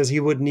Orton says he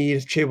would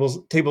need tables,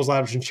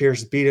 ladders, and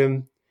chairs to beat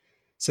him.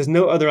 Says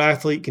no other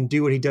athlete can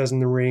do what he does in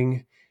the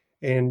ring.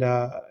 And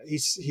he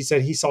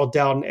said he saw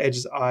doubt in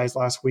Edge's eyes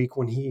last week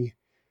when he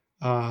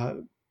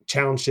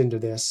challenged into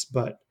this.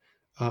 But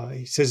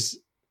he says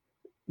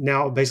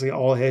now basically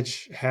all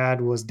Edge had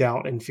was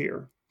doubt and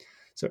fear.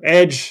 So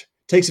Edge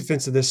takes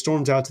offense to this,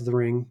 storms out to the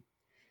ring,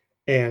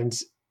 and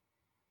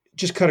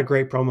just cut a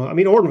great promo. I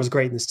mean, Orton was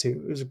great in this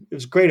too. It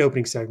was a great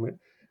opening segment.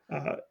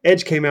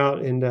 Edge came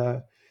out and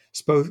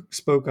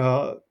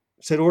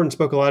said Orton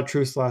spoke a lot of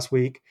truth last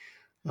week.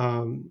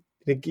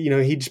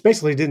 He just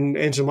basically didn't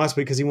answer him last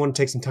week because he wanted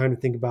to take some time to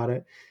think about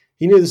it.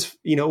 He knew this,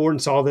 Orton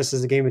saw this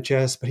as a game of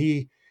chess, but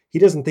he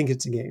doesn't think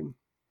it's a game.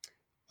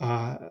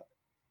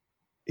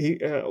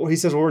 He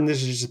says, Orton,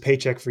 this is just a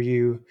paycheck for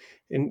you.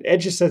 And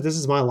Edge just said, this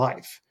is my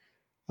life.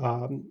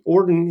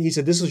 Orton, he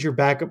said, this was your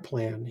backup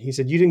plan. He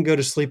said, you didn't go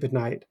to sleep at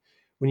night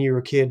when you were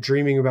a kid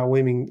dreaming about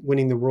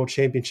winning the world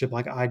championship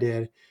like I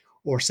did,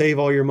 or save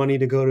all your money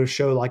to go to a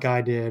show like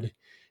I did.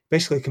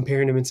 Basically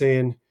comparing him and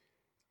saying,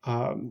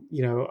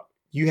 You know,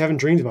 you haven't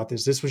dreamed about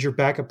this. This was your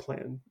backup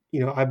plan.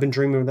 You know, I've been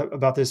dreaming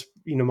about this,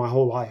 you know, my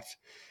whole life.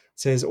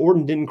 Says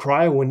Orton didn't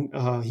cry when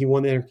he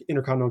won the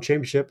Intercontinental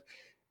Championship,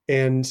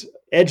 and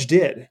Edge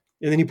did.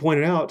 And then he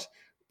pointed out,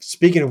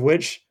 speaking of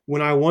which,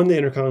 when I won the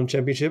Intercontinental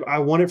Championship, I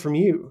won it from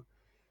you.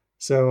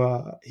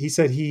 So he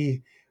said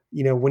you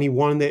know, when he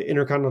won the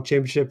Intercontinental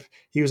Championship,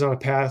 he was on a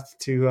path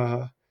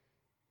to,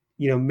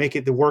 you know, make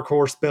it the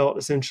workhorse belt.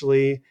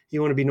 Essentially, he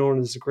wanted to be known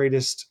as the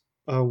greatest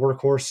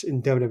workhorse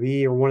in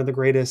WWE, or one of the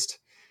greatest.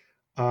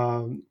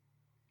 Um,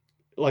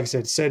 like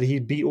I said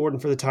he'd beat Orton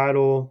for the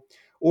title.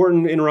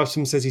 Orton interrupts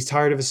him, says he's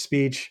tired of his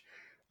speech.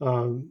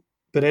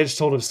 But Edge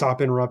told him to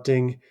stop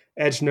interrupting.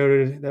 Edge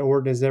noted that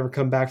Orton has never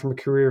come back from a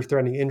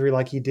career-threatening injury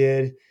like he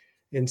did.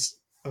 And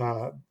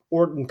uh,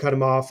 Orton cut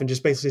him off and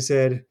just basically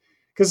said,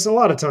 because a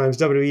lot of times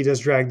WWE does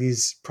drag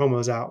these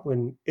promos out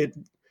when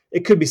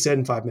it could be said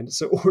in 5 minutes.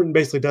 So Orton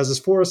basically does this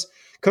for us,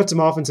 cuts him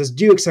off and says,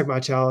 "Do you accept my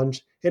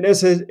challenge?" And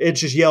Edge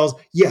just yells,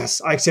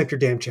 "Yes, I accept your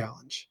damn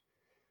challenge."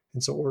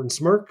 And so Orton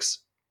smirks,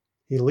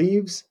 he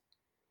leaves,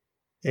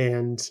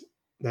 and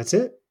that's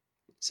it.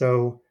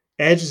 So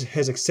Edge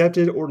has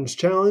accepted Orton's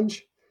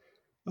challenge.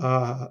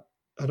 Uh,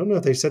 I don't know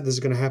if they said this is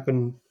going to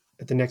happen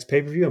at the next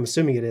pay per view. I'm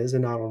assuming it is,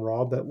 and not on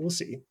Raw, but we'll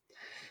see.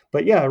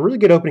 But yeah, a really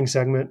good opening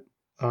segment.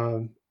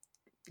 You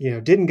know,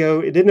 it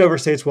didn't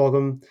overstay its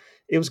welcome.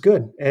 It was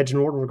good. Edge and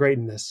Orton were great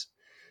in this.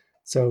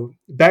 So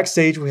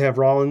backstage, we have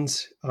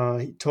Rollins.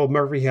 He told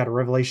Murphy he had a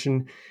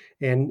revelation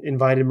and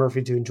invited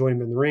Murphy to join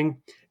him in the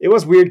ring. It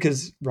was weird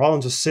because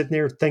Rollins was sitting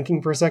there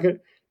thinking for a second,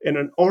 and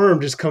an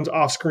arm just comes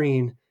off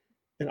screen.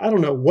 And I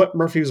don't know what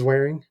Murphy was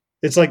wearing.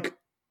 It's like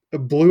a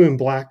blue and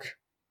black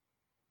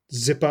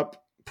zip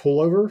up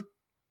pullover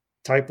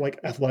type, like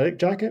athletic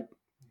jacket.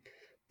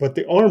 But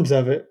the arms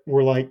of it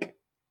were like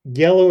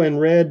yellow and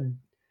red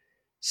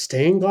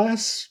stained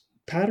glass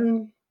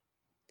pattern.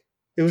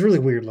 It was really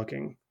weird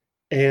looking.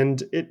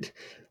 And it,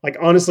 like,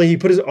 honestly, he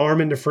put his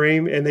arm into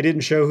frame and they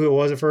didn't show who it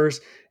was at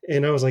first.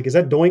 And I was like, is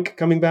that Doink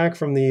coming back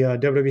from the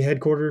WWE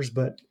headquarters?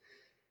 But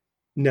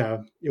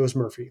no, it was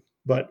Murphy.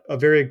 But a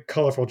very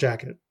colorful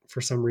jacket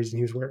for some reason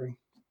he was wearing.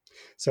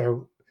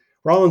 So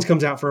Rollins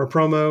comes out for a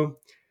promo.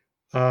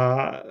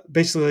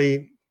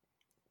 Basically,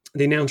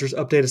 the announcers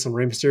update us on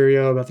Rey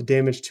Mysterio about the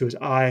damage to his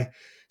eye.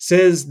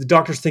 Says the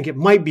doctors think it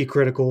might be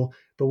critical,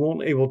 but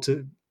won't be able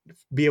to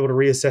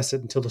reassess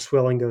it until the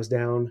swelling goes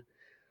down.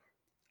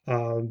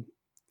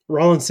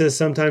 Rollins says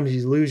sometimes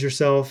you lose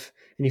yourself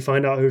and you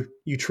find out who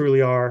you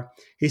truly are.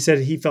 He said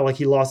he felt like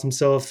he lost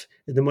himself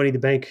in the Money in the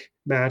Bank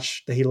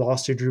match that he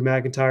lost to Drew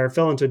McIntyre,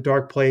 fell into a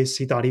dark place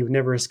he thought he would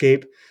never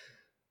escape.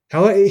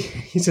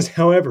 He says,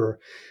 however,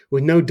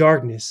 with no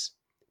darkness,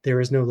 there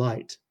is no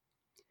light.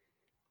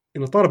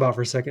 And I thought about it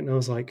for a second and I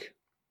was like,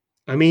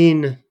 I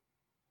mean,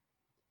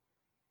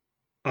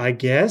 I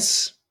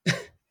guess.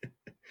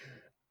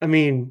 I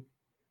mean,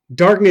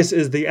 darkness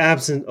is the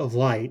absence of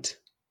light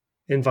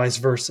and vice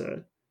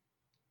versa.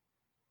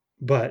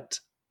 But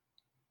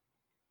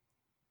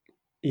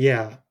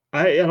yeah,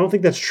 I don't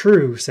think that's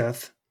true,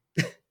 Seth.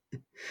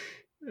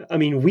 I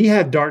mean, we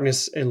have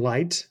darkness and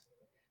light,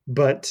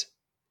 but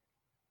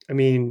I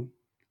mean,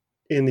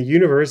 in the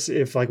universe,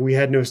 if like we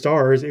had no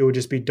stars, it would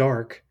just be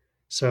dark.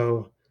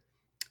 So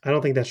I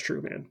don't think that's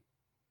true, man.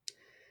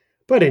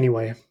 But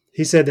anyway,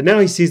 he said that now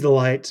he sees the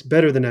light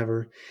better than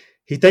ever.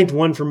 He thanked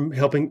one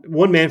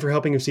man for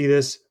helping him see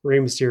this, Rey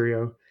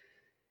Mysterio.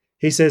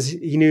 He says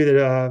he knew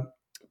that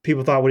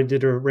people thought what he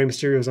did to Rey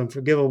Mysterio was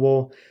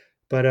unforgivable,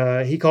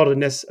 but he called it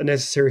a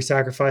necessary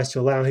sacrifice to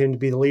allow him to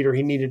be the leader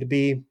he needed to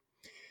be.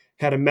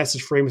 Had a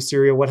message for Rey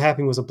Mysterio. What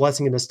happened was a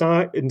blessing in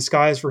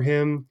disguise for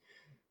him.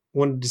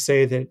 Wanted to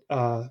say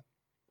that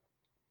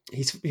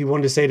he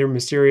wanted to say to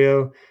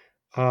Mysterio,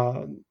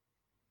 uh,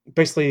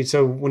 basically,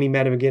 so when he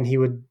met him again, he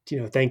would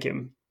thank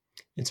him,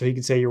 and so he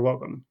could say you're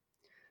welcome.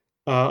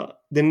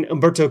 Then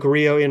Humberto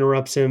Carrillo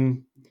interrupts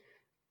him.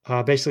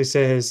 Basically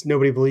says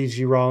nobody believes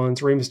you,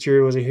 Rollins. Rey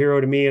Mysterio was a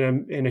hero to me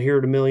and a hero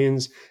to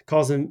millions.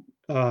 Calls him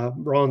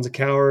Rollins a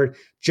coward.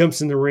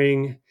 Jumps in the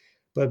ring,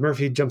 but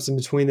Murphy jumps in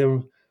between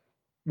them.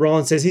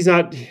 Rollins says he's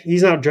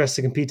not dressed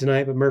to compete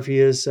tonight, but Murphy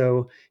is,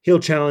 so he'll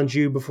challenge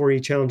you before he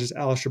challenges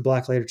Aleister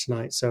Black later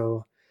tonight.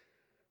 So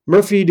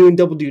Murphy doing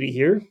double duty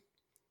here.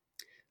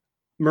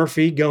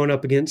 Murphy going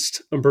up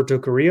against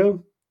Humberto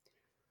Carrillo.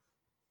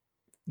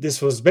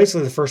 This was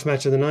basically the first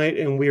match of the night,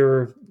 and we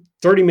were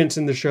 30 minutes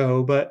in the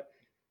show, but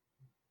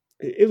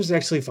it was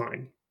actually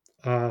fine.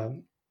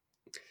 It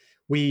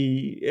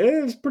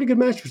was a pretty good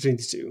match between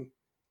these two.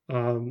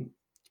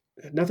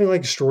 Nothing like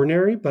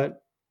extraordinary,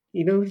 but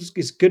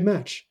it's a good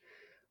match.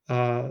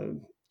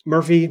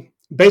 Murphy,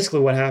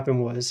 basically what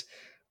happened was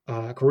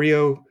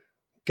Carrillo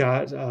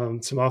got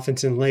some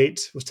offense in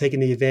late, was taking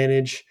the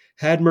advantage,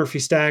 had Murphy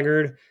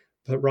staggered,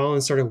 but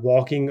Rollins started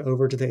walking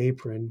over to the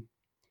apron,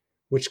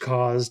 which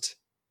caused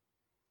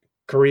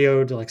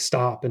Carrillo to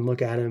stop and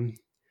look at him.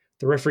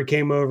 The referee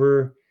came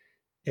over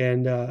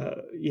and,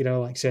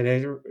 said,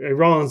 hey,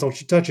 Rollins,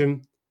 don't you touch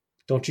him.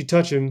 Don't you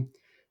touch him.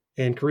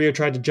 And Carrillo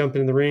tried to jump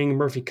into the ring.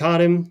 Murphy caught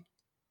him.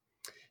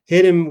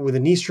 hit him with a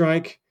knee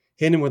strike,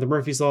 hit him with a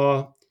Murphy's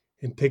Law,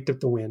 and picked up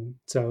the win.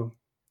 So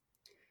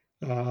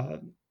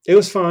it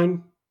was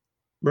fine.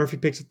 Murphy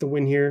picks up the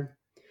win here.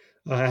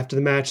 After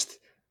the match,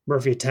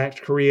 Murphy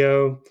attacked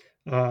Carrillo,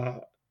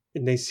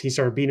 and he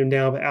started beating him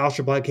down. But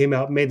Aleister Black came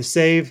out, made the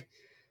save.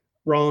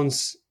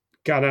 Rollins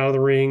got out of the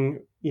ring,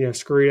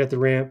 scurried at the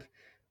ramp.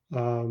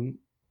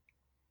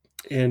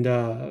 And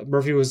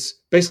Murphy was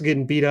basically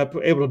getting beat up,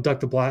 able to duck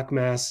the black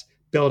mass,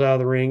 bailed out of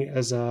the ring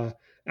as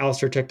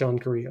Aleister checked on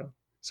Carrillo.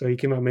 So he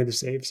came out and made the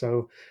save.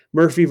 So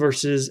Murphy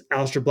versus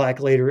Aleister Black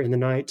later in the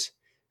night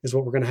is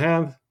what we're going to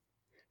have.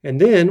 And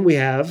then we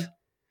have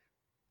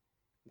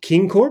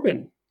King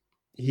Corbin.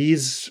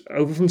 He's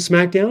over from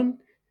SmackDown.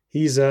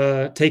 He's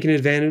taking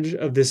advantage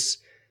of this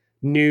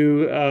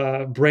new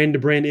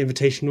brand-to-brand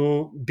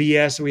invitational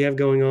BS we have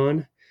going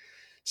on.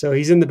 So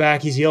he's in the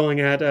back. He's yelling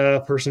at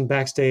a person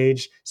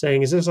backstage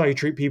saying, "Is this how you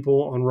treat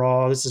people on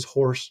Raw? This is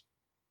horse."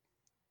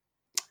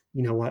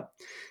 You know what?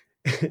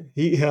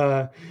 He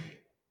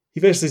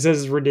basically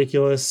says it's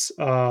ridiculous.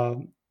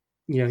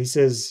 He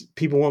says,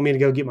 "People want me to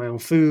go get my own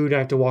food. I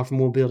have to walk from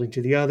one building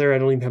to the other. I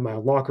don't even have my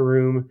own locker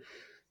room."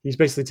 He's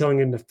basically telling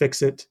him to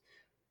fix it.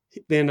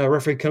 Then a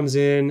referee comes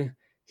in.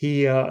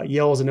 He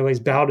yells and nobody's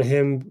bowed to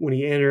him when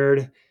he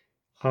entered.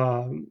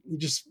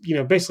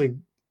 Basically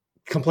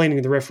complaining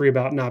to the referee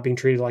about not being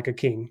treated like a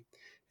king.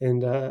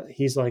 And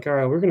he's like, "All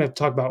right, we're going to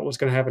talk about what's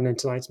going to happen in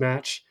tonight's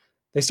match."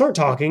 They start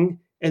talking,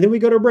 and then we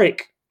go to a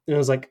break. And I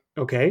was like,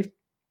 okay.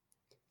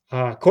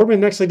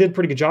 Corbin actually did a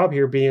pretty good job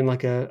here being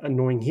like an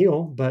annoying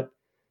heel, but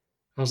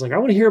I was like, I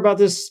want to hear about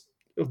this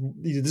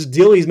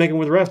deal he's making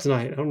with the ref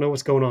tonight. I don't know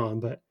what's going on,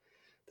 but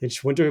they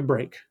just went to a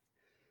break.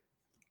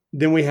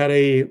 Then we had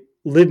a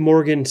Liv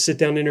Morgan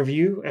sit-down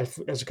interview as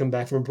we come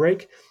back from a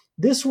break.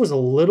 This was a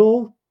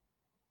little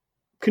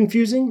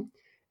confusing.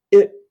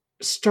 It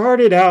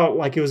started out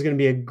like it was going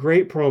to be a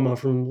great promo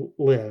from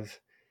Liv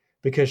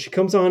because she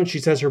comes on and she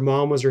says her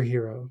mom was her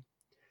hero.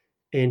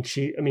 And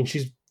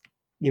she's,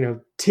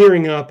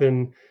 tearing up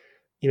and,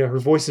 her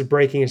voice is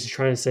breaking as she's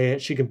trying to say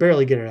it. She can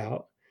barely get it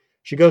out.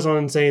 She goes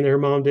on saying that her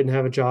mom didn't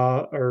have a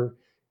job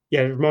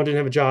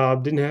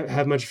didn't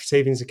have much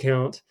savings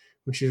account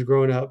when she was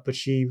growing up, but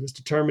she was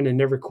determined and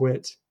never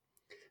quit.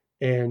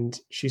 And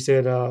she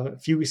said a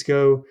few weeks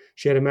ago,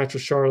 she had a match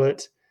with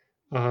Charlotte,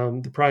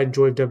 the pride and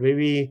joy of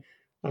WWE.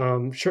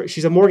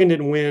 She said Morgan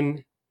didn't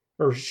win,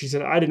 or she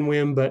said, I didn't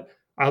win, but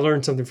I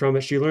learned something from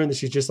it. She learned that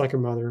she's just like her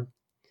mother.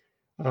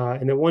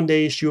 And that one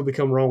day she will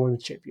become Raw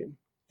Women's Champion.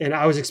 And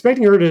I was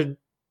expecting her to,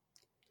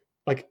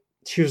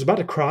 she was about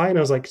to cry. And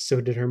I was like,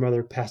 so did her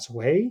mother pass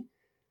away?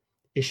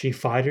 Is she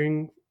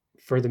fighting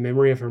for the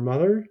memory of her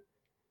mother?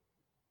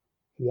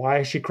 Why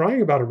is she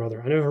crying about her mother?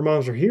 I know her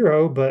mom's her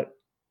hero, but...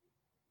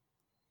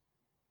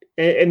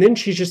 And then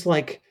she's just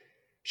like,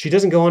 she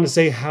doesn't go on to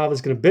say how this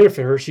is going to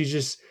benefit her. She's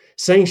just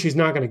saying she's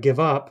not going to give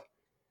up.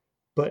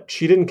 But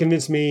she didn't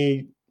convince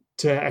me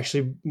to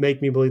actually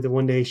make me believe that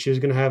one day she was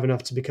going to have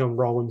enough to become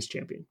Raw Women's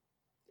Champion,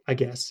 I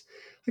guess.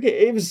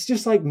 Okay, it was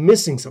just like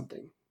missing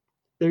something.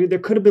 There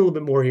could have been a little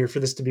bit more here for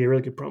this to be a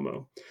really good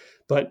promo.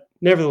 But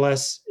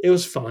nevertheless, it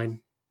was fine.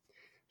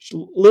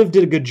 Liv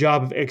did a good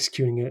job of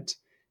executing it.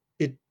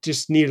 It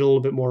just needed a little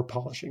bit more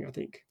polishing, I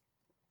think.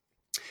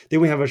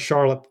 Then we have a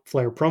Charlotte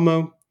Flair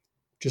promo,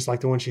 just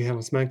like the one she had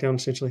on SmackDown,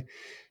 essentially.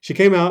 She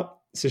came out,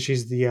 so she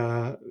was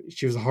the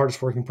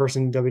hardest working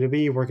person in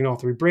WWE, working all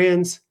three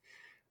brands.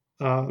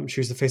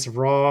 She was the face of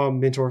Raw,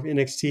 mentor of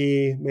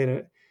NXT,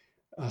 made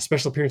a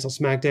special appearance on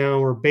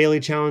SmackDown where Bayley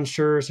challenged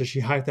her, so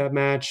she hyped that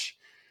match.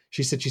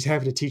 She said she's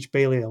happy to teach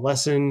Bayley a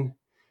lesson.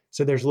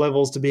 So there's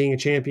levels to being a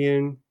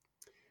champion.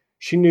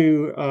 She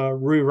knew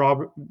Ruby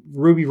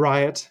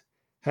Riott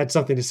had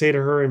something to say to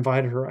her,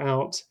 invited her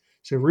out.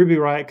 So Ruby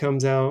Riott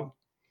comes out,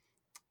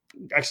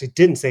 actually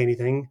didn't say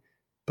anything,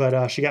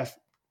 but she got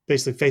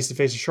basically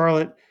face-to-face with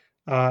Charlotte,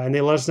 and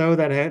they let us know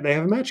that they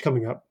have a match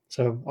coming up.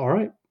 So, all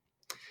right.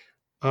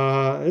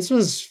 This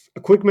was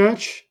a quick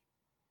match.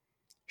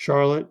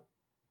 Charlotte,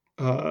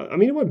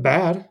 it wasn't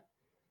bad.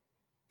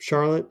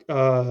 Charlotte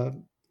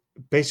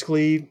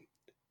basically,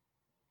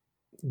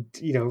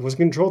 was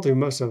controlled through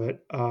most of it.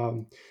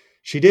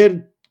 She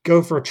did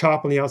go for a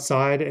chop on the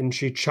outside, and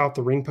she chopped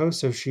the ring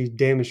post, so she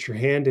damaged her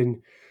hand, and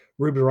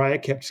Ruby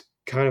Riott kept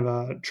kind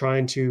of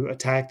trying to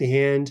attack the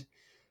hand.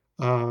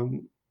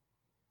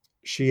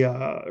 She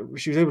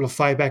was able to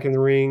fight back in the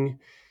ring.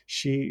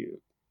 She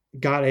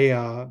got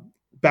a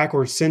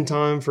backward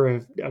senton for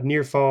a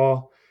near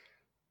fall.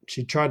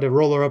 She tried to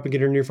roll her up and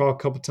get her near fall a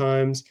couple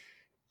times.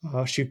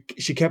 She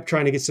kept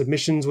trying to get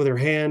submissions with her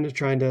hand,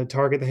 trying to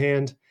target the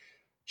hand.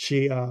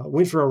 She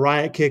went for a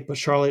Riott kick, but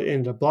Charlotte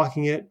ended up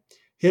blocking it.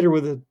 Hit her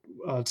with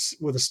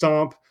a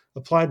stomp.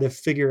 Applied the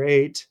figure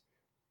eight,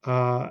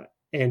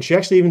 and she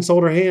actually even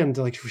sold her hand.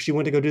 Like she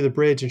went to go do the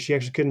bridge, and she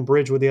actually couldn't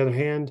bridge with the other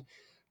hand,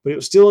 but it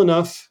was still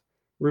enough.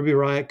 Ruby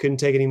Riott couldn't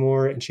take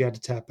anymore, and she had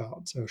to tap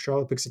out. So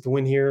Charlotte picks up the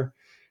win here,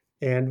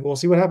 and we'll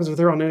see what happens with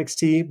her on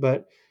NXT.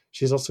 But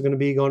she's also going to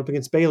be going up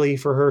against Bayley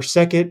for her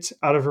second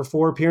out of her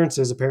 4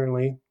 appearances,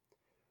 apparently,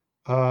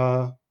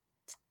 to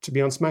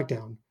be on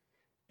SmackDown.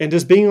 And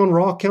does being on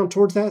Raw count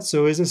towards that?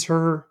 So is this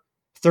her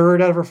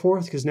third out of her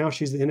fourth? Because now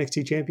she's the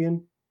NXT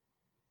champion.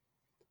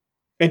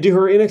 And do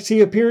her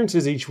NXT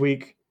appearances each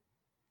week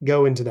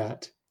go into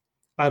that?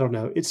 I don't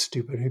know. It's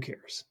stupid. Who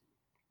cares?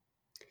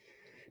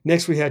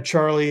 Next, we had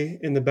Charlie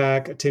in the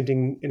back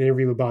attempting an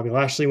interview with Bobby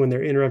Lashley when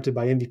they're interrupted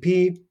by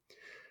MVP.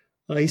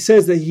 He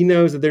says that he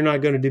knows that they're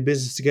not going to do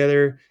business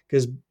together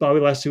because Bobby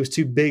Lashley was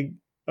too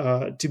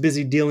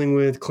busy dealing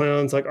with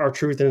clowns like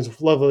R-Truth and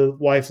his lovely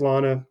wife,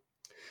 Lana.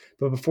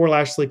 But before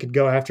Lashley could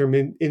go after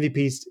him,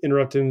 MVP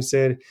interrupted him and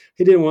said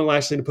he didn't want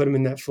Lashley to put him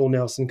in that full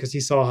Nelson because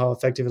he saw how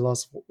effective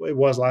it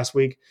was last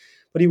week.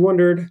 But he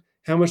wondered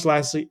how much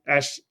Lashley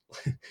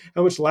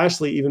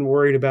even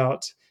worried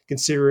about,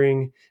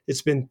 considering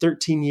it's been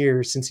 13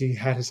 years since he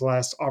had his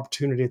last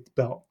opportunity at the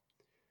belt.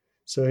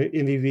 So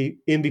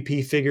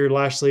MVP figured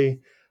Lashley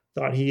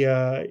thought he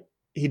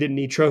didn't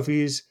need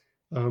trophies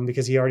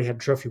because he already had a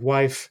trophy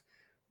wife.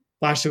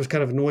 Lashley was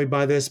kind of annoyed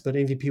by this, but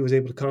MVP was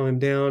able to calm him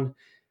down.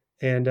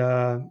 And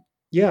it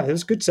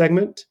was a good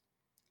segment.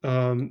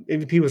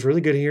 MVP was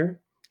really good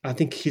here. I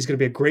think he's going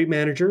to be a great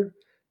manager.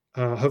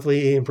 Hopefully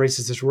he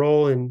embraces this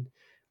role. And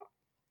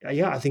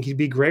I think he'd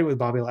be great with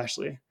Bobby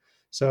Lashley.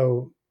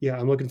 So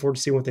I'm looking forward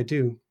to seeing what they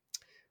do.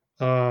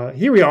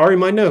 Here we are in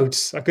my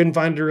notes. I couldn't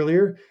find it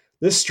earlier.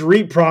 The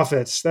Street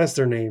Profits, that's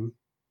their name.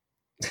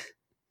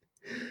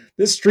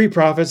 The Street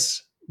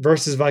Profits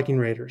versus Viking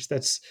Raiders.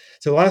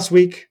 So last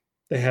week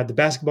they had the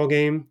basketball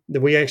game.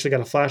 We actually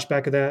got a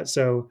flashback of that.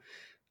 So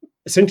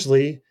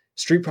essentially,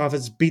 Street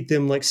Profits beat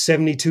them like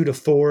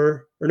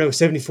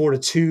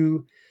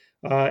 74-2.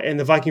 And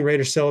the Viking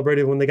Raiders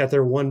celebrated when they got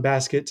their one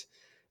basket.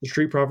 The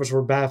Street Profits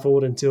were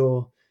baffled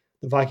until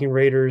the Viking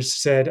Raiders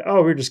said,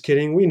 "Oh, we're just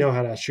kidding. We know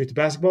how to shoot the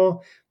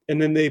basketball." And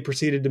then they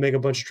proceeded to make a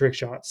bunch of trick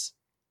shots.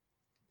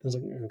 I was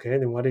like, okay,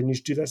 then why didn't you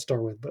do that to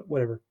start with? But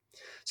whatever.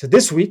 So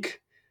this week,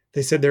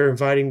 they said they're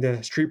inviting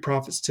the Street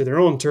Profits to their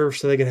own turf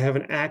so they can have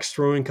an axe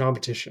throwing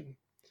competition.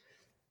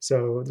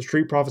 So the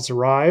Street Profits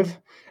arrive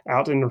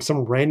out in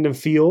some random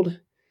field.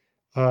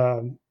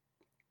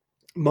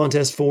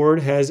 Montez Ford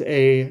has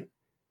a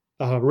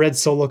red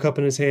Solo cup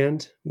in his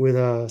hand with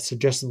a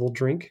suggestible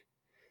drink,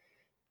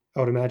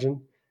 I would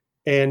imagine.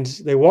 And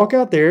they walk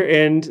out there,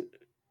 and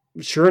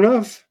sure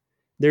enough,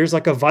 there's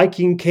like a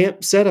Viking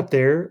camp set up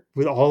there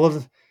with all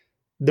of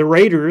the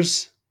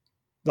Raiders.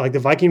 Like the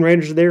Viking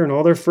Raiders are there, and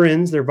all their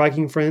friends, their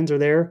Viking friends are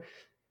there.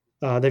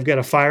 They've got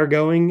a fire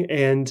going,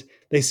 and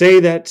they say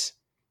that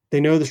they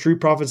know the Street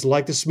Profits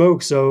like to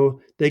smoke,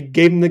 so they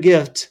gave them the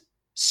gift,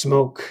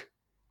 smoke.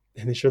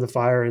 And they show the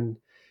fire, and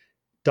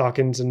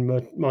Dawkins and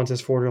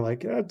Montez Ford are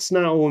like, that's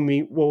not what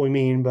we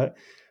mean. But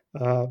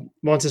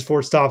Montez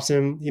Ford stops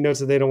him. He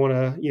notes that they don't want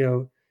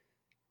to,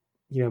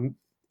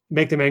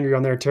 make them angry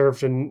on their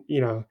turf, and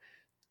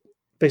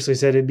basically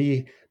said it'd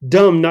be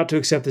dumb not to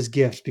accept this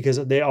gift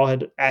because they all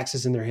had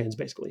axes in their hands,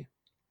 basically.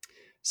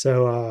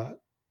 So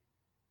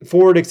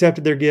Ford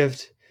accepted their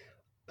gift.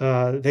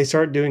 They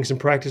start doing some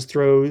practice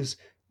throws,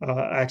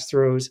 axe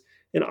throws,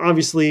 and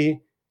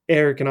obviously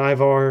Eric and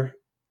Ivar,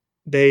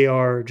 they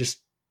are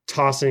just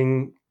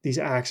tossing these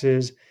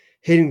axes,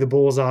 hitting the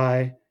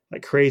bullseye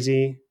like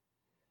crazy.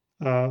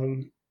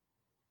 They've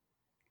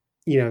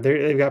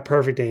got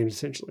perfect aim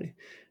essentially,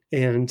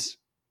 and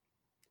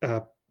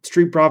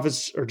Street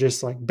Profits are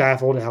just like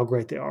baffled at how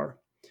great they are.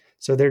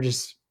 So they're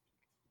just,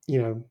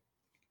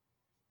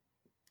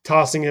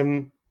 tossing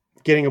him,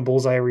 getting a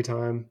bullseye every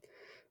time.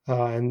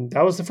 And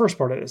that was the first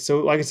part of it. So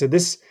like I said,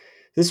 this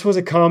was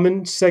a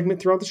common segment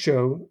throughout the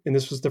show, and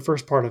this was the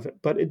first part of it.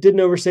 But it didn't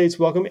overstay its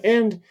welcome,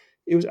 and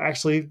it was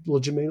actually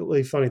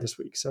legitimately funny this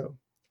week. So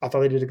I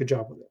thought they did a good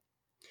job with it.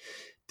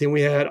 Then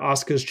we had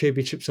Asuka's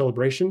championship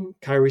celebration.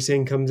 Kairi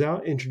Sane comes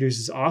out,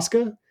 introduces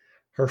Asuka,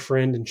 her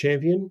friend and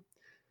champion.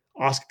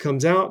 Asuka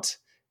comes out.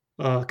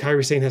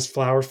 Kairi Sane has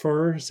flowers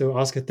for her. So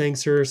Asuka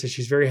thanks her, says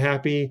she's very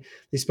happy.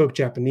 They spoke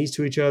Japanese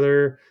to each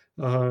other.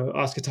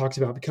 Asuka talks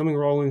about becoming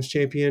Raw Women's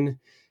Champion.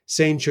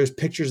 Sane shows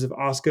pictures of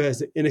Asuka as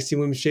the NXT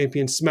Women's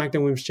Champion,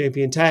 SmackDown Women's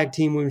Champion, Tag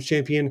Team Women's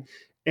Champion,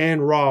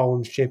 and Raw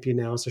Women's Champion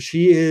now. So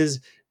she is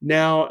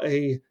now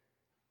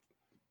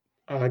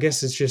I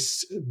guess it's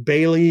just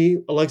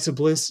Bayley, Alexa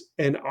Bliss,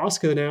 and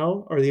Asuka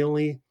now are the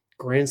only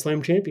Grand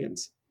Slam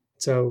champions.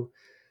 So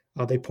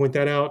they point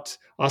that out.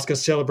 Asuka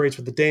celebrates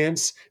with the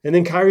dance. And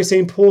then Kairi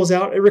Sane pulls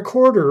out a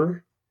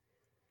recorder,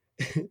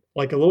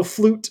 like a little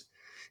flute,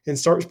 and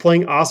starts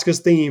playing Asuka's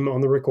theme on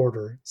the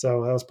recorder.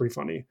 So that was pretty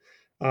funny.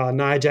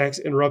 Nia Jax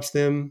interrupts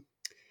them.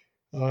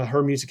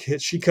 Her music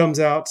hits. She comes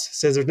out,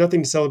 says there's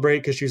nothing to celebrate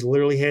because she was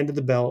literally handed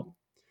the belt,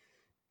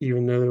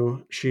 even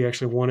though she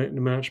actually won it in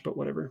a match, but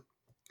whatever.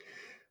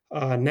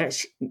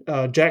 Next,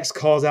 Jax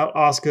calls out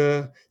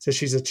Asuka, says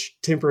she's a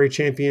temporary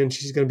champion.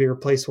 She's going to be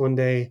replaced one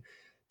day.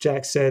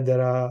 Jax said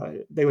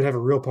that they would have a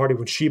real party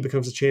when she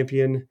becomes a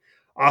champion.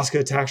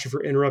 Asuka attacks her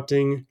for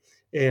interrupting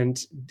and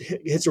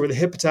hits her with a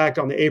hip attack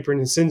on the apron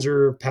and sends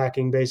her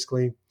packing,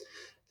 basically.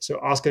 So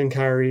Asuka and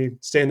Kairi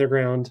stand their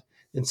ground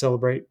and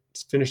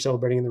finish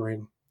celebrating in the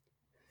ring.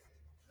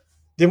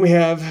 Then we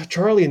have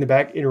Charlie in the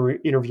back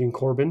interviewing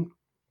Corbin.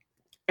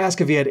 Asked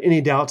if he had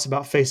any doubts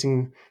about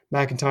facing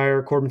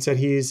McIntyre. Corbin said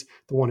he's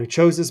the one who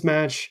chose this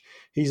match.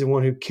 He's the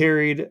one who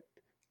carried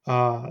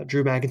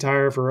Drew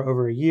McIntyre for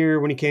over a year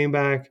when he came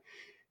back.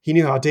 He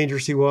knew how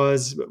dangerous he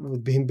was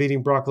with him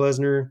beating Brock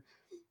Lesnar.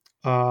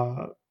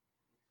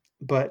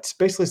 But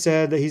basically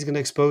said that he's going to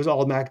expose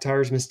all of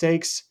McIntyre's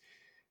mistakes.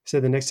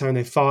 Said the next time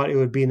they fought, it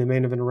would be in the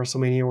main event of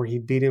WrestleMania where he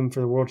beat him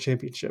for the World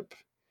Championship.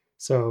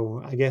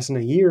 So I guess in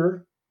a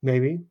year,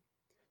 maybe.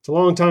 It's a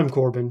long time,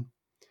 Corbin.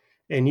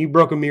 And you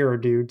broke a mirror,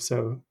 dude,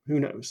 so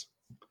who knows?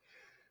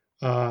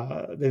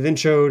 They then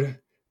showed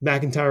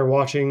McIntyre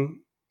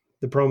watching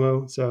the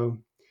promo, so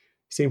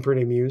he seemed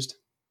pretty amused.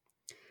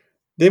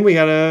 Then we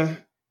got a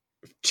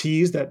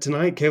tease that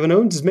tonight Kevin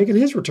Owens is making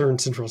his return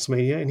to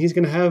WrestleMania, and he's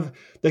going to have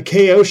the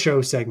KO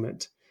show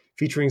segment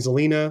featuring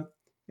Zelina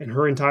and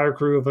her entire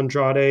crew of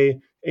Andrade,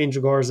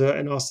 Angel Garza,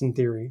 and Austin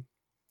Theory.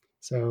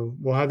 So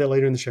we'll have that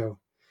later in the show.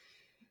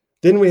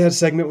 Then we had a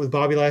segment with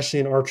Bobby Lashley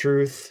and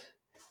R-Truth.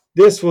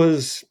 This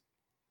was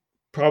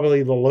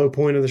probably the low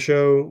point of the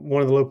show,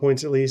 one of the low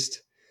points at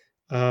least.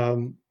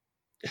 Truth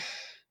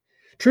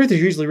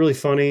is usually really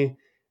funny,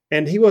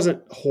 and he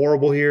wasn't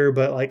horrible here,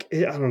 but I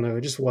don't know,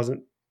 it just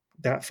wasn't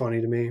that funny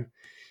to me.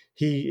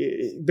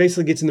 He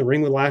basically gets in the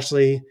ring with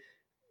Lashley,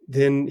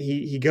 then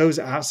he goes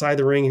outside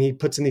the ring and he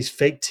puts in these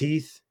fake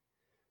teeth.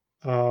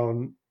 I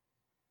don't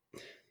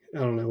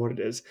know what it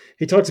is.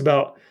 He talks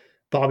about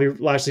Bobby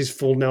Lashley's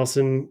full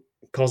Nelson,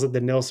 calls it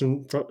the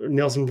Nelson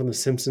from The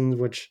Simpsons,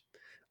 which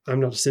I'm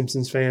not a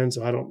Simpsons fan,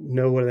 so I don't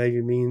know what that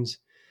even means.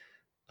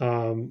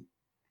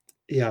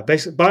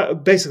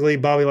 Basically,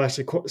 Bobby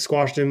Lashley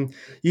squashed him,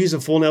 used a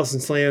full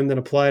Nelson slam, then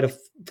applied a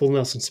full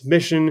Nelson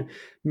submission,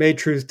 made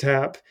Truth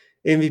tap.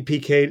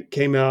 MVP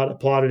came out,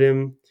 applauded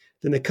him.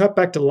 Then they cut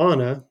back to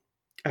Lana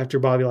after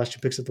Bobby Lashley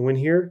picks up the win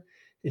here,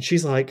 and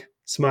she's like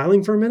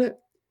smiling for a minute,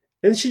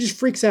 and then she just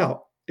freaks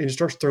out and just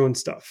starts throwing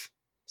stuff.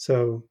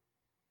 So,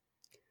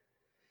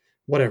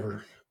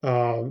 whatever.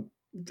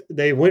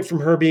 They went from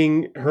her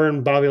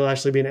and Bobby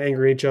Lashley being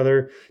angry at each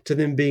other to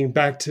them being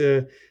back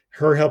to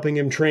her helping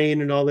him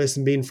train and all this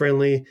and being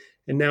friendly.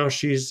 And now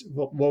she's,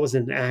 what was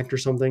it, an act or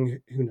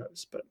something? Who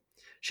knows? But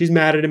she's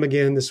mad at him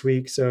again this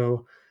week.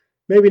 So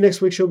maybe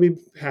next week she'll be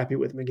happy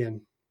with him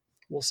again.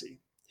 We'll see.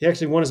 He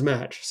actually won his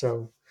match,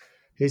 so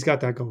he's got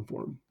that going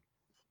for him.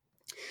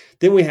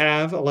 Then we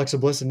have Alexa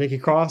Bliss and Nikki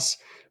Cross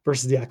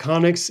versus the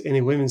Iconics in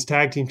a women's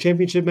tag team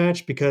championship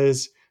match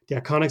because the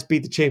Iconics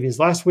beat the champions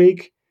last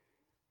week.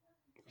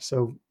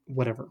 So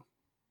whatever.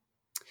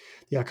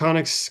 The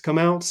Iconics come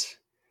out.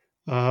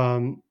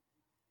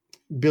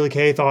 Billie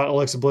Kay thought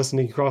Alexa Bliss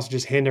and Nikki Cross would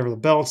just hand over the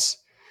belts.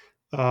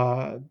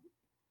 Billie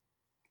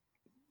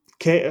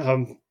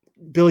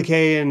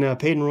Kay and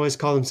Peyton Royce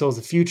call themselves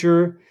the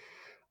Future.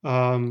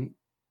 During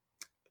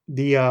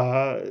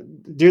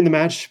the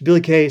match, Billie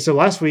Kay. So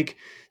last week,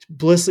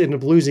 Bliss ended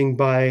up losing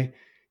by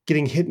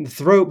getting hit in the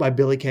throat by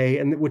Billie Kay,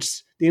 and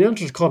which the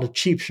announcers called a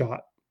cheap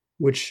shot.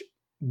 Which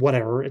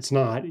whatever, it's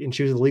not. And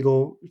she was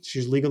legal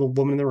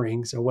woman in the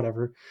ring, so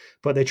whatever.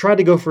 But they tried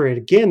to go for it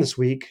again this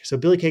week. So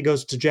Billie Kay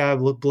goes to jab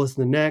Bliss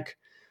in the neck.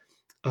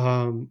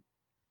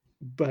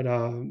 But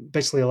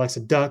basically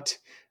Alexa ducked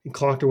and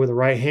clocked her with a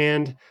right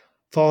hand,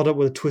 followed up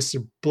with a twist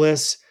of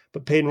Bliss,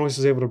 but Peyton Royce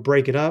was able to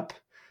break it up.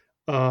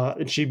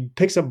 And she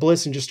picks up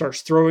Bliss and just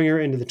starts throwing her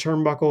into the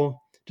turnbuckle,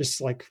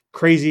 just like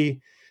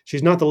crazy.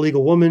 She's not the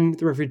legal woman.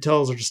 The referee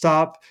tells her to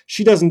stop.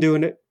 She doesn't do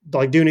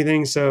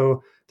anything,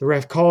 so the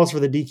ref calls for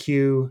the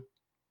DQ.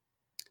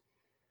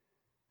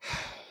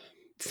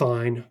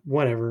 Fine,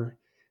 whatever.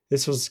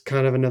 This was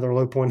kind of another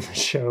low point in the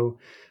show.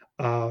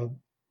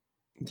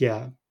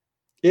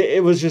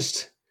 It was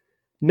just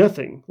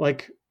nothing.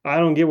 I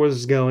don't get where this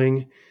is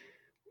going.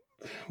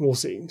 We'll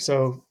see.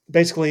 So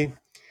basically,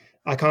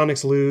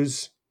 Iconics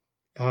lose.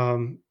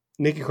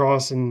 Nikki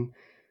Cross and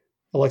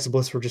Alexa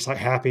Bliss were just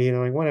happy,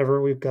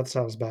 whatever, we've got the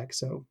titles back.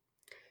 So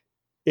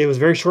it was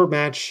a very short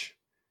match.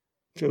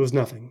 It was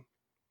nothing.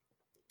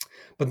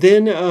 But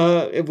then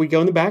if we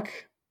go in the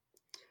back,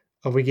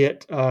 we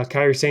get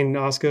Kairi Sane and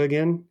Asuka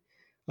again.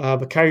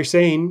 But Kairi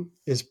Sane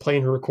is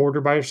playing her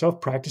recorder by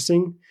herself,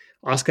 practicing.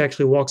 Asuka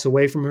actually walks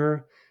away from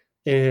her.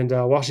 And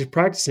while she's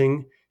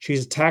practicing,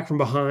 she's attacked from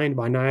behind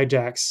by Nia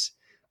Jax.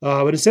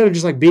 But instead of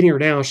just beating her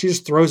down, she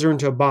just throws her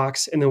into a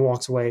box and then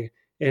walks away.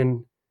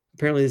 And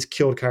apparently this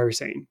killed Kairi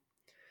Sane.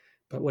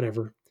 But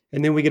whatever.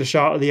 And then we get a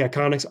shot of the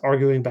Iconics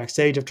arguing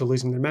backstage after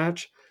losing their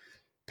match.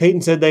 Billy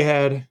said they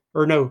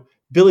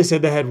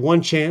had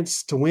one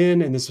chance to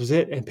win, and this was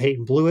it, and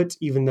Peyton blew it,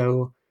 even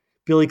though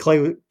Billie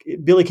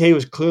Kay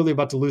was clearly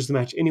about to lose the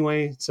match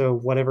anyway, so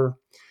whatever.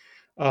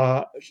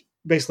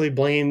 Basically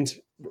blamed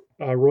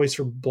Royce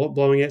for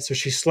blowing it, so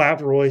she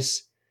slapped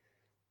Royce.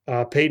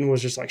 Peyton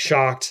was just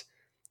shocked.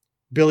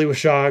 Billy was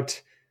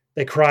shocked.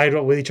 They cried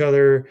with each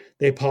other.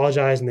 They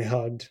apologized, and they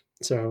hugged.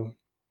 So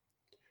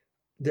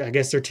I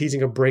guess they're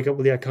teasing a breakup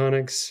with the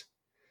Iconics.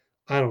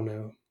 I don't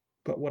know,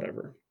 but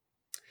whatever.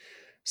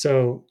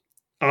 So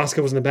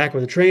Asuka was in the back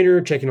with a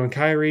trainer checking on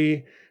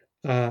Kairi.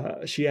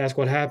 She asked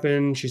what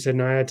happened. She said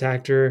Nia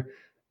attacked her.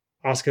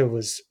 Asuka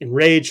was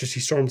enraged, so she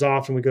storms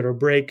off, and we go to a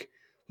break.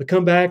 We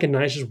come back, and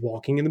Nia's just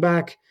walking in the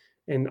back,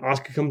 and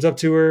Asuka comes up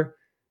to her.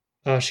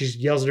 She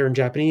yells at her in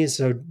Japanese,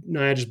 so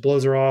Nia just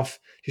blows her off.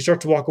 She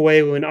starts to walk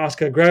away when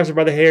Asuka grabs her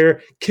by the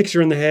hair, kicks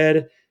her in the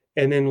head,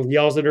 and then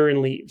yells at her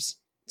and leaves.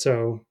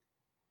 So,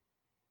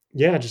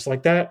 yeah, just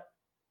like that.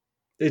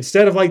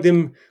 Instead of like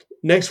them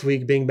next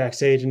week being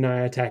backstage and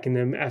Nia attacking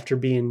them after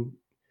being,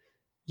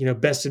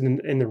 bested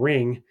in the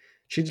ring,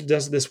 she just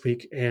does it this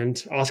week, and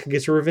Asuka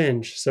gets her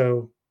revenge.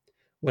 So,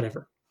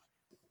 whatever.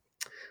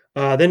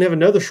 Then have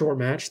another short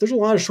match. There's a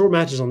lot of short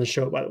matches on the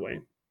show, by the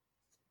way.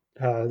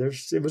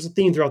 It was a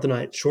theme throughout the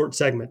night, short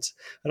segments.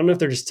 I don't know if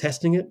they're just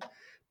testing it,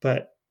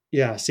 but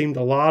yeah, seemed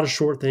a lot of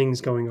short things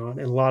going on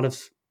and a lot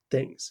of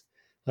things,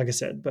 like I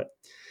said. But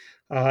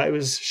it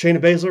was Shayna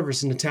Baszler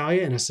versus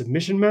Natalya in a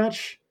submission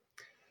match.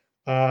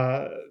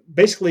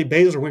 Basically,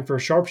 Baszler went for a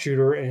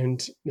sharpshooter,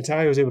 and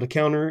Natalya was able to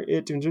counter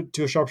it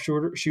to a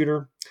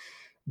sharpshooter.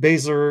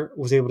 Baszler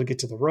was able to get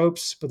to the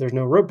ropes, but there's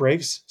no rope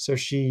breaks, so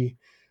she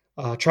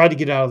tried to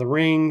get out of the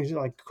ring,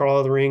 like crawl out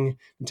of the ring.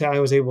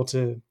 Natalya was able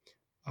to.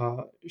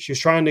 She was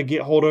trying to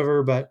get hold of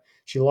her, but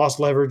she lost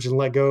leverage and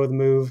let go of the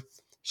move.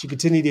 She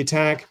continued the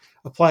attack,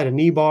 applied a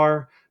knee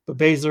bar, but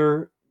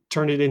Baszler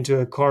turned it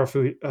into a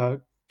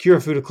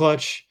Kirifuda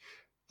clutch,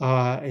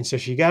 and so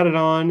she got it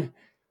on.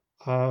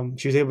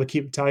 She was able to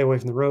keep Natalya away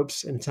from the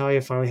ropes, and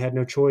Natalya finally had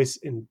no choice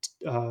and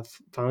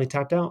finally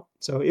tapped out.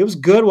 So it was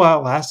good while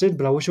it lasted,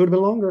 but I wish it would have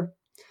been longer.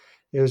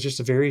 It was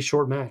just a very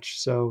short match.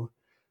 So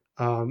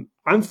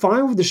I'm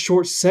fine with the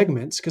short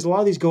segments because a lot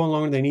of these go on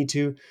longer than they need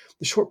to.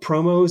 The short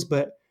promos,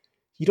 but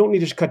you don't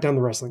need to cut down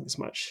the wrestling this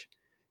much.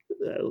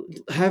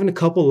 Having a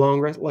couple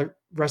long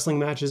wrestling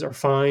matches are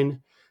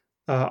fine.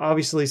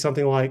 Obviously,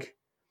 something like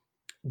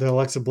the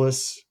Alexa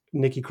Bliss,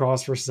 Nikki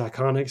Cross versus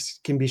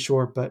Iconics can be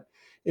short, but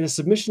in a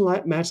submission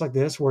match like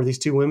this where these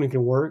two women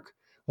can work,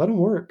 let them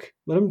work.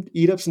 Let them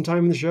eat up some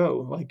time in the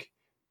show. Like,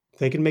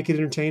 they can make it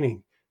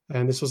entertaining.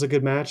 And this was a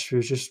good match. It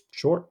was just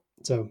short.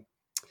 So,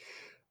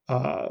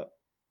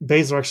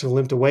 Baszler actually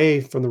limped away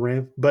from the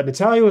ramp, but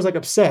Natalya was like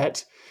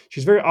upset.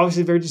 She's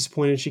obviously very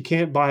disappointed. She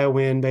can't buy a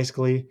win,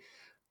 basically.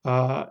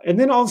 And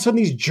then all of a sudden,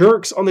 these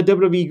jerks on the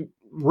WWE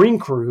ring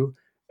crew,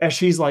 as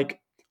she's like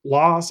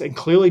lost and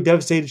clearly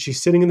devastated,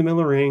 she's sitting in the middle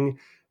of the ring,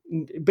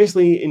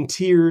 basically in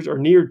tears or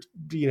near,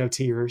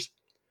 tears.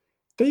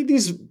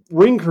 These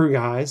ring crew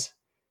guys,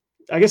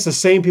 I guess the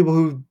same people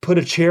who put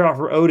a chair out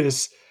for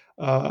Otis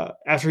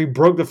after he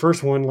broke the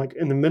first one, like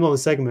in the middle of the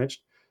segment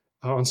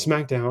on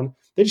SmackDown,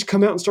 they just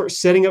come out and start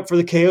setting up for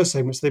the KO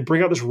segment. So they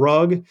bring out this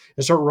rug and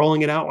start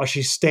rolling it out while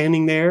she's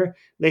standing there.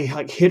 They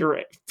like hit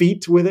her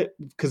feet with it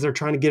because they're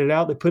trying to get it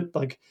out. They put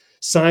like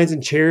signs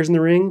and chairs in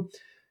the ring.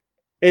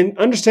 And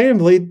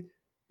understandably,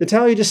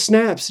 Natalya just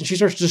snaps and she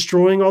starts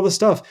destroying all the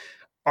stuff.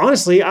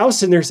 Honestly, I was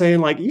sitting there saying,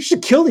 like, you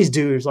should kill these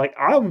dudes. Like,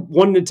 I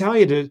wanted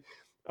Natalya to,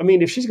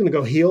 if she's going to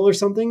go heel or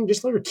something,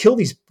 just let her kill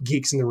these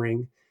geeks in the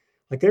ring.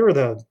 Like, they were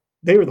the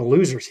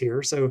losers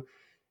here. So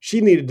she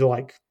needed to,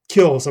 like,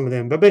 kill some of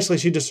them. But basically,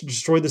 she just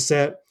destroyed the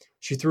set.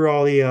 She threw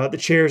all the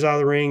chairs out of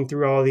the ring,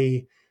 threw all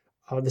the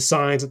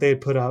signs that they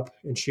had put up,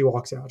 and she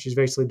walks out. She's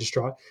basically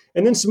distraught.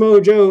 And then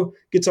Samoa Joe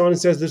gets on and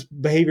says this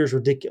behavior is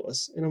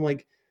ridiculous. And I'm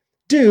like,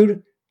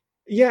 dude,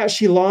 yeah,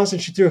 she lost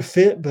and she threw a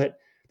fit, but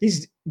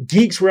these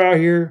geeks were out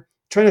here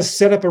trying to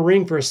set up a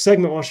ring for a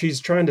segment while she's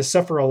trying to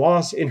suffer a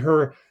loss in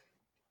her,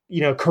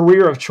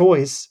 career of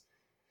choice.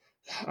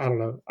 I don't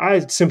know. I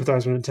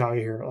sympathize with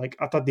Natalya here. Like,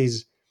 I thought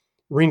these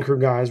ring crew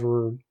guys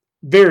were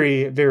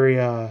very, very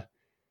not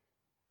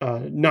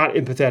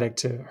empathetic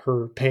to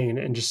her pain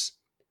and just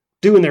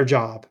doing their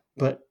job.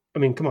 But,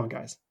 come on,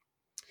 guys.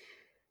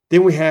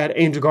 Then we had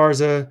Angel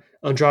Garza,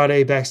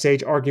 Andrade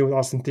backstage arguing with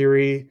Austin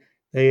Theory.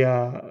 They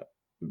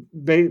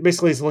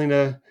basically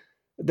Selena.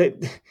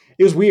 It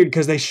was weird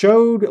because they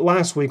showed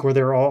last week where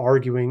they were all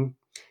arguing,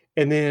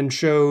 and then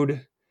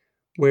showed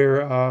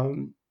where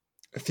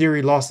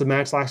Theory lost the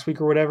match last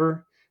week or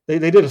whatever. They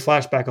did a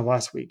flashback of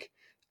last week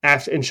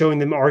and showing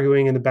them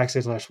arguing in the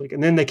backstage last week,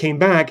 and then they came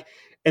back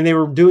and they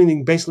were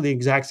doing basically the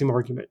exact same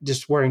argument,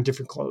 just wearing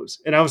different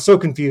clothes. And I was so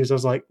confused. I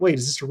was like, wait,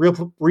 is this a real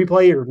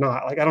replay or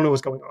not? Like, I don't know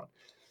what's going on.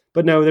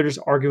 But no, they're just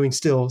arguing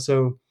still.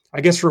 So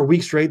I guess for a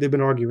week straight, they've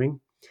been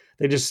arguing.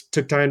 They just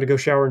took time to go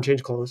shower and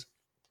change clothes.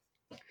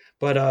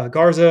 But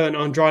Garza and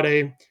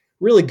Andrade,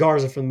 really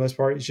Garza for the most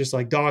part, is just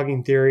like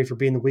dogging Theory for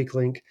being the weak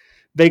link.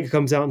 Vega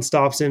comes out and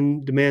stops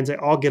him, demands they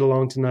all get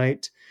along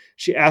tonight.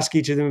 She asks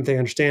each of them if they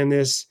understand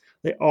this.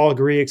 They all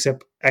agree,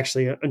 except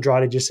actually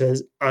Andrade just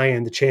says, I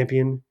am the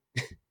champion.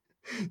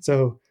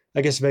 So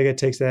I guess Vega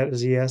takes that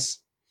as a yes.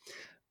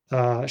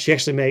 She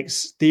actually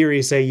makes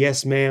Theory say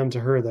yes, ma'am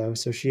to her, though.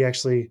 So she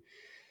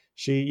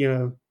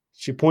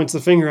points the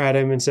finger at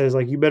him and says,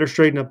 like, you better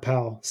straighten up,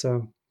 pal.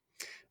 So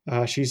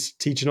she's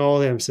teaching all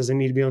of them, says they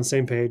need to be on the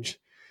same page.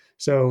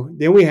 So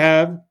then we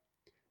have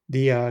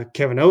the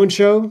Kevin Owens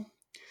show.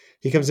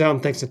 He comes out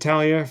and thanks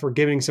Natalya for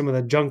getting some of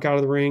the junk out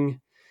of the ring.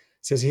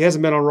 Says he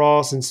hasn't been on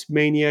Raw since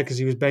Mania because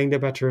he was banged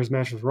up after his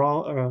match with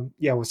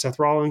Seth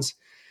Rollins.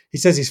 He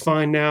says he's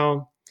fine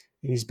now.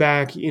 And he's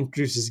back. He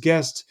introduces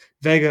guests,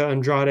 Vega,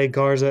 Andrade,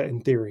 Garza,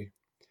 and Theory.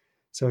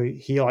 So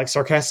he like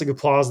sarcastically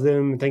applauds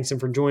them and thanks them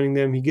for joining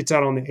them. He gets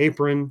out on the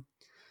apron.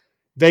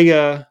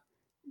 Vega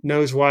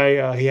knows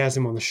why he has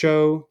him on the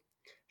show.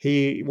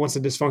 He wants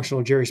a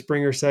dysfunctional Jerry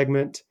Springer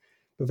segment.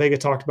 But Vega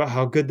talked about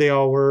how good they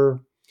all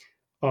were.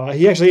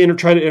 He actually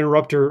tried to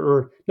interrupt her,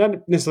 or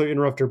not necessarily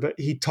interrupt her, but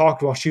he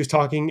talked while she was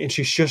talking, and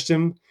she shushed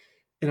him.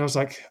 And I was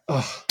like,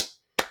 oh,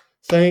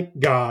 thank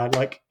God.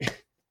 Like,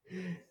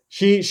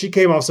 she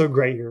came off so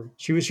great here.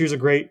 She was a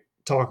great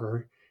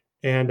talker.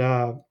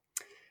 And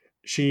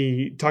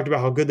she talked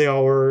about how good they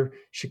all were.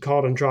 She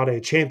called Andrade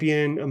a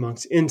champion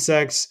amongst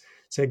insects,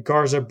 said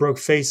Garza broke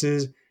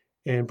faces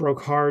and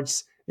broke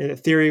hearts, and that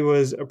Theory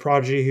was a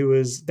prodigy who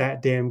was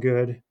that damn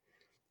good.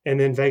 And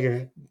then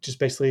Vega just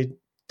basically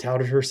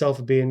touted herself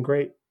as being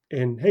great.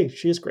 And hey,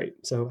 she is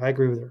great. So I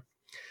agree with her.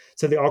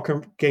 So they all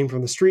came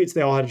from the streets.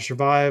 They all had to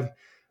survive.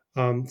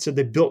 So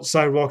they built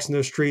sidewalks in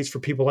those streets for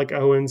people like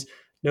Owens.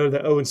 Noted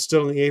that Owens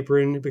stood on the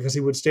apron because he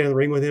would stand in the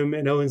ring with him.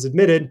 And Owens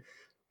admitted,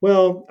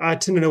 well, I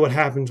tend to know what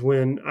happens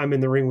when I'm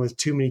in the ring with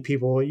too many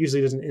people. It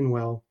usually doesn't end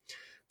well.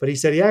 But he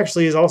said he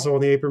actually is also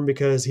on the apron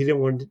because he didn't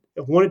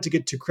want it to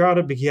get too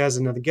crowded, but he has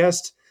another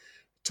guest.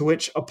 To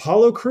which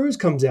Apollo Crews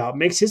comes out,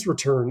 makes his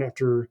return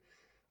after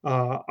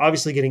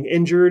obviously getting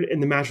injured in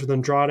the match with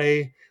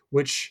Andrade,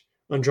 which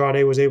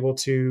Andrade was able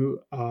to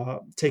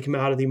take him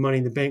out of the Money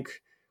in the Bank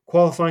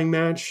qualifying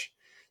match.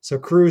 So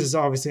Crews is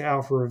obviously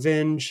out for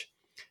revenge.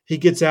 He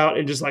gets out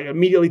and just like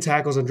immediately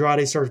tackles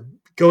Andrade, starts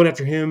going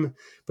after him.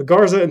 But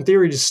Garza and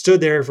Theory just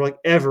stood there for like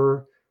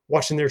ever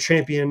watching their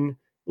champion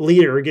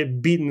leader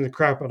get beaten the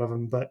crap out of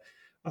him. But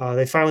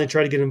they finally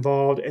try to get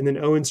involved, and then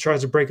Owens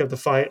tries to break up the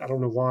fight. I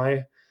don't know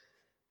why.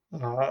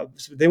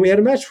 So then we had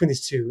a match between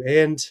these two,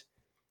 and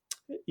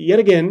yet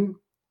again,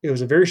 it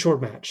was a very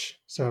short match.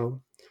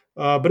 So,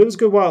 but it was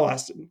good while it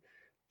lasted.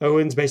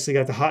 Owens basically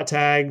got the hot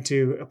tag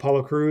to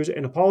Apollo Crews,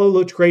 and Apollo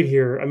looked great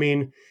here. I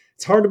mean,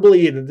 it's hard to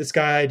believe that this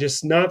guy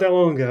just not that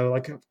long ago,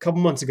 like a couple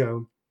months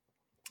ago,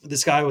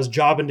 this guy was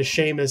jobbing to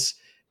Sheamus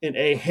in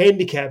a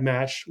handicap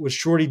match with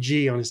Shorty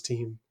G on his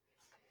team.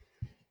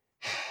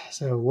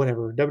 So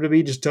whatever,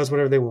 WWE just does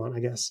whatever they want, I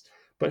guess.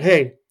 But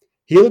hey,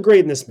 he looked great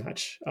in this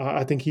match.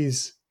 I think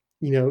he's,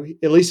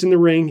 at least in the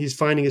ring, he's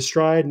finding his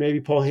stride. Maybe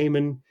Paul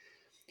Heyman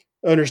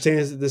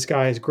understands that this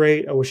guy is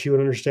great. I wish he would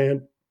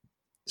understand,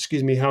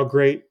 how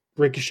great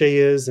Ricochet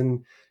is,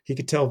 and he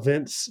could tell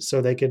Vince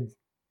so they could.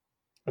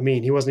 I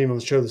mean, he wasn't even on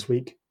the show this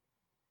week,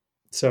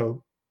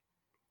 so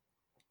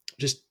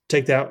just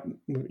take that,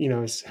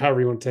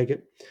 however you want to take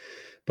it.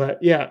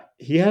 But yeah,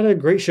 he had a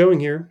great showing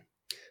here.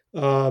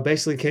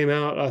 Basically came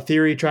out.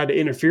 Theory tried to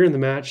interfere in the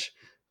match.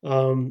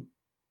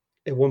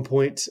 At one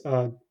point,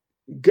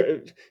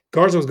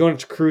 Garza was going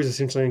to Crews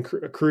essentially,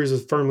 and Crews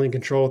was firmly in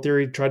control.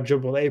 Theory tried to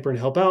jump on the apron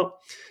and help out,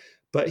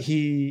 but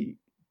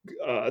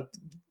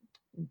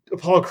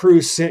Apollo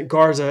Crews sent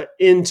Garza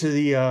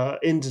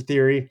into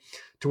Theory,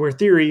 to where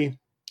Theory,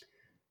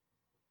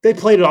 they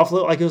played it off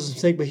like it was a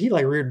mistake, but he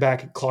like reared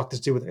back and clocked this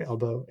dude with the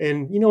elbow.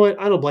 And you know what?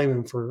 I don't blame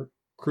him for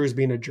Crews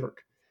being a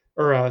jerk,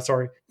 or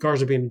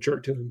Garza being a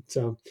jerk to him.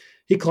 So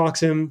he clocks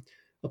him.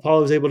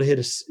 Apollo was able to hit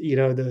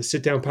the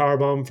sit down power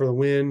bomb for the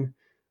win.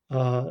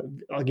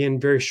 Again,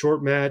 very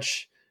short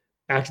match.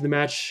 After the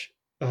match,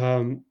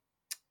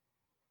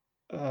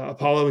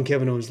 Apollo and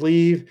Kevin Owens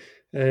leave,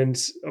 and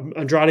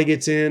Andrade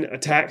gets in,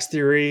 attacks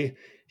Theory.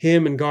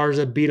 Him and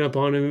Garza beat up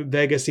on him.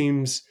 Vega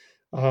seems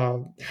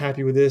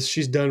happy with this.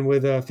 She's done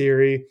with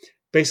Theory.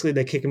 Basically,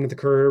 they kick him to the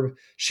curb.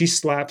 She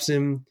slaps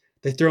him.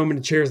 They throw him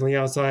into chairs on the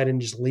outside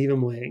and just leave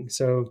him laying.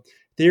 So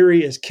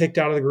Theory is kicked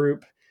out of the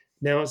group.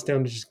 Now it's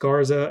down to just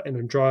Garza and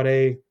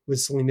Andrade with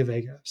Zelina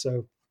Vega.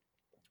 So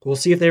we'll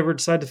see if they ever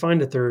decide to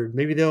find a third.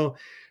 Maybe they'll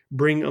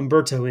bring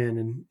Humberto in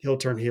and he'll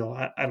turn heel.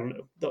 I don't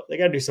know. They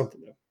got to do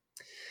something, though.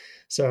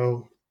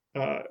 So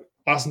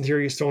Austin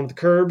Theory is thrown at the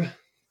curb.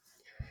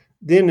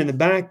 Then in the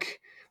back,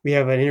 we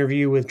have an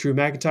interview with Drew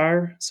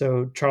McIntyre.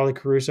 So Charlie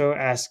Caruso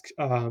asked,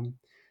 ask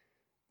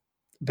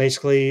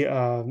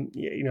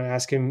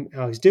him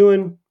how he's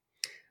doing.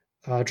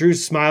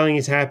 Drew's smiling.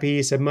 He's happy.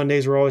 He said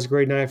Mondays were always a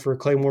great night for a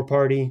Claymore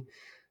party.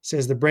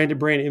 Says the brand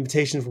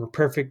invitations were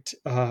perfect,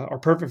 are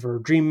perfect for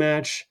a dream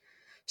match.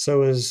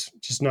 So is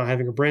just not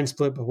having a brand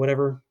split, but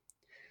whatever.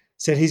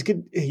 Said he's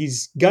good.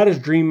 He's got his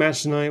dream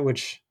match tonight,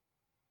 which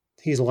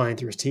he's lying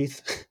through his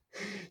teeth.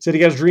 Said he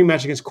got his dream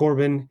match against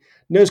Corbin.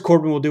 Knows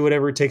Corbin will do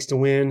whatever it takes to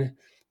win,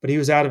 but he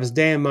was out of his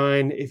damn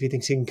mind if he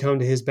thinks he can come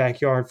to his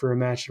backyard for a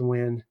match and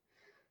win.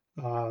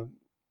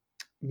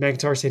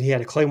 McIntyre said he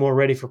had a Claymore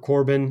ready for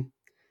Corbin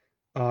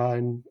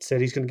and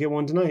said he's going to get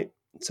one tonight.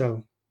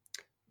 So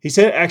he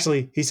said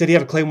he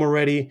had a Claymore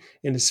ready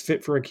and is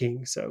fit for a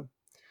king. So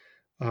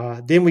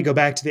then we go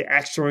back to the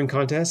axe throwing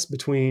contest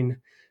between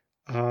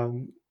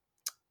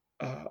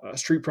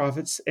Street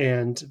Profits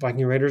and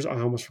Viking Raiders.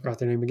 I almost forgot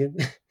their name again.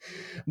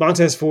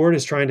 Montez Ford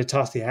is trying to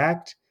toss the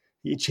axe.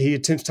 He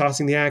attempts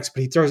tossing the axe,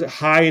 but he throws it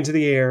high into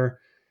the air,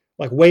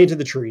 like way into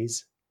the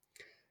trees.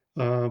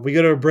 We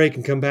go to a break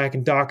and come back,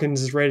 and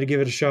Dawkins is ready to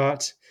give it a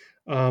shot.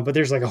 But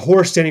there's like a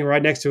horse standing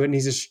right next to it, and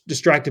he's just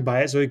distracted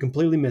by it, so he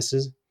completely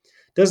misses.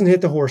 Doesn't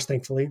hit the horse,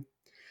 thankfully.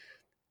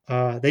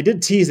 They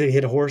did tease that he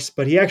hit a horse,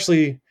 but he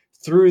actually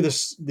threw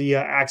the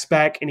axe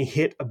back and he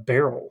hit a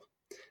barrel.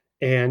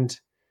 And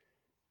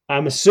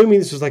I'm assuming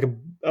this was like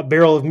a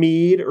barrel of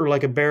mead or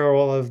like a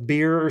barrel of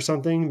beer or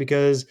something,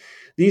 because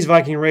these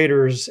Viking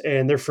raiders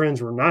and their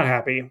friends were not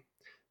happy.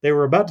 They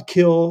were about to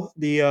kill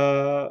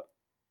the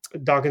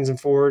Dawkins and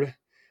Ford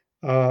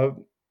uh,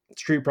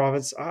 street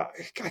profits. I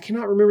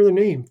cannot remember their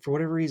name for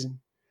whatever reason.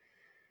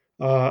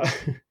 Uh,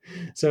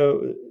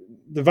 so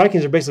the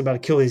Vikings are basically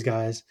about to kill these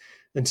guys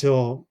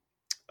until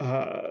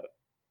uh,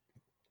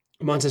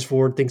 Montez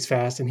Ford thinks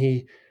fast and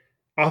he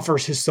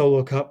offers his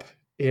solo cup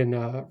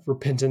in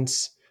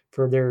repentance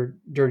for their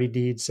dirty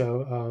deeds.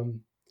 So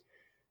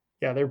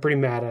yeah, they're pretty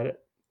mad at it.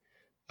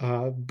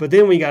 But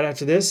then we got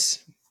after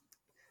this.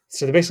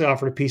 So they basically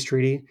offered a peace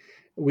treaty.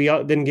 We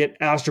then get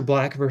Aleister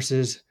Black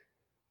versus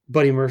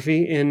Buddy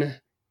Murphy in,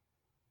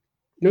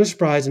 no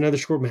surprise, another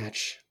short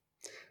match.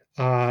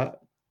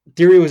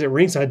 Theory was at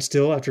ringside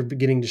still after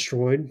getting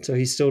destroyed. So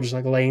he's still just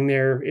like laying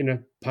there in a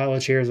pile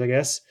of chairs, I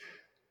guess.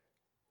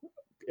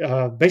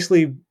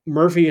 Basically,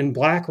 Murphy and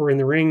Black were in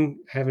the ring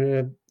having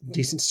a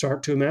decent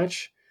start to a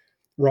match.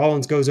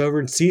 Rollins goes over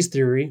and sees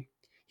Theory.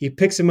 He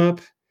picks him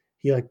up.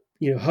 He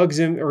hugs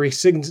him, or he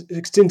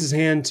extends his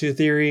hand to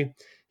Theory.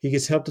 He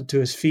gets helped up to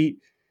his feet.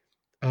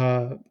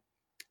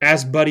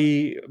 As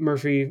Buddy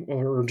Murphy,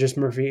 or just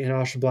Murphy, and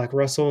Aleister Black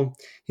wrestle,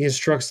 he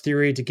instructs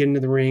Theory to get into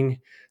the ring.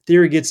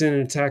 Theory gets in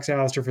and attacks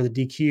Aleister for the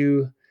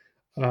DQ.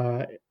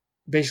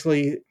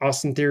 Basically,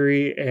 Austin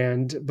Theory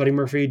and Buddy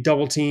Murphy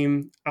double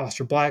team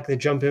Aleister Black. They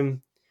jump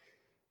him.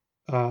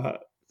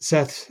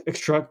 Seth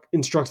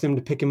instructs them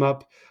to pick him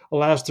up,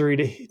 allows Theory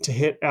to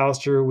hit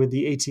Aleister with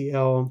the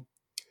ATL,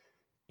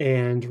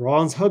 and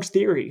Rollins hugs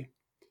Theory.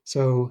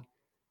 So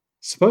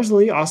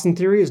supposedly Austin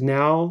Theory is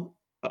now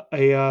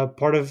a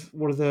part of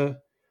one of the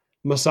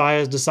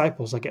Messiah's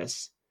disciples, I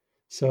guess.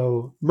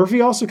 So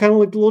Murphy also kind of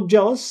looked a little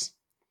jealous.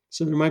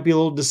 So there might be a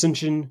little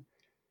dissension.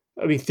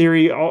 I mean,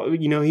 Theory,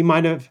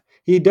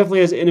 he definitely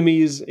has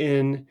enemies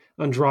in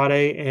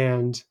Andrade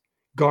and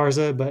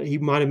Garza, but he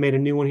might have made a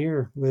new one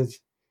here with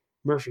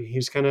Murphy. He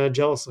was kind of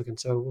jealous looking,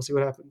 so we'll see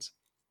what happens.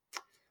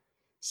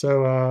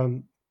 So,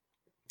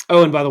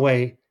 and by the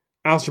way,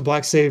 Aleister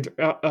Black saved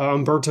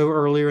Umberto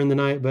earlier in the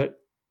night, but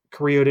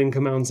Carrillo didn't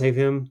come out and save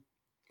him.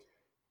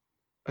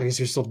 I guess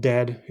he's still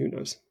dead. Who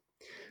knows?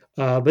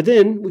 But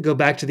then we go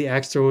back to the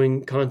axe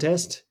throwing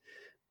contest.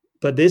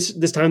 But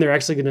this time they're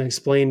actually going to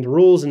explain the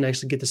rules and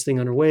actually get this thing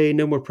underway.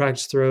 No more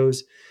practice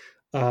throws.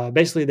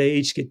 Basically, they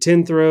each get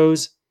 10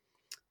 throws.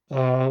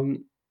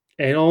 And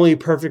only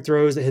perfect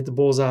throws that hit the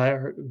bullseye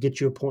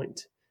get you a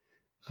point.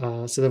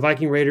 So the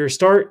Viking Raiders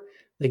start.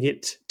 They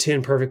get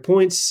 10 perfect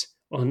points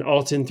on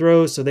all 10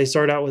 throws. So they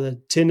start out with a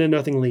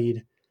 10-0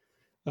 lead.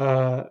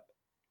 The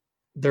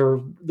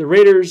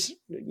Raiders,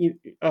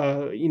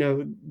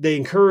 they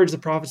encourage the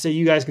Prophets, say,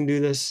 you guys can do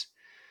this.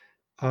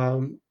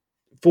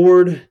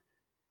 Ford,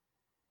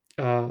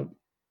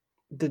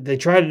 they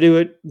try to do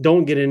it,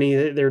 don't get any.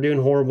 They're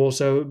doing horrible.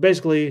 So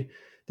basically,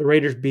 the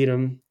Raiders beat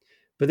them.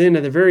 But then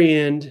at the very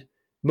end,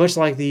 much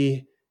like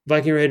the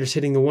Viking Raiders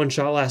hitting the one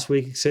shot last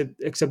week,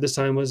 except this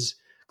time was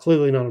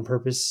clearly not on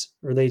purpose,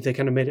 or they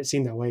kind of made it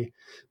seem that way.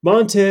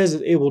 Montez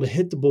is able to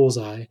hit the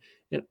bullseye,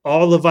 and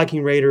all the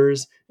Viking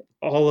Raiders,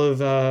 all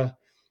of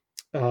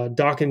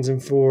Dawkins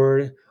and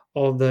Ford,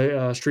 all of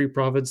the Street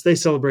Profits, they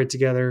celebrate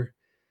together.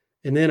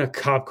 And then a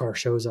cop car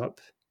shows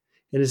up.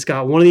 And it's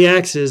got one of the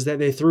axes that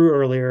they threw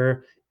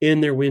earlier in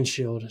their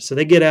windshield. So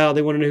they get out.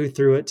 They want to know who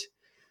threw it.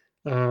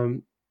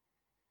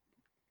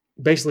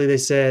 Basically, they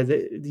said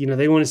that,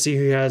 they want to see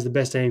who has the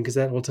best aim because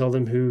that will tell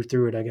them who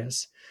threw it, I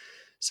guess.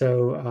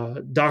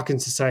 So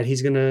Dawkins decides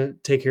he's going to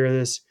take care of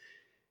this.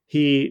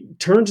 He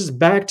turns his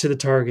back to the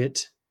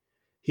target.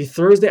 He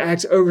throws the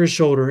axe over his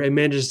shoulder and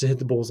manages to hit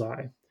the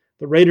bullseye.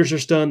 The Raiders are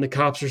stunned. The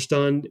cops are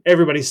stunned.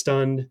 Everybody's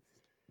stunned.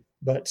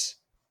 But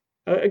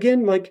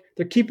again, like,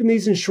 they're keeping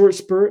these in short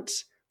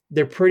spurts.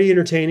 They're pretty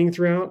entertaining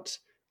throughout.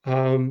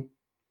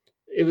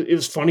 It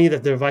was funny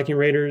that the Viking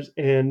Raiders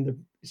and the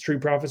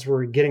Street Profits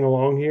were getting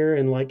along here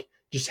and like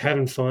just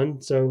having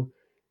fun. So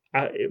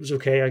it was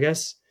okay, I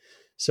guess.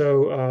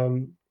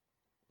 So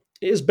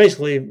it was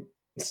basically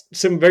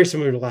very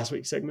similar to last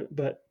week's segment.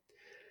 But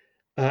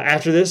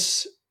after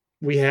this,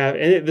 we have,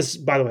 and this,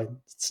 by the way,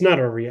 it's not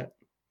over yet.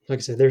 Like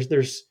I said,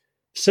 there's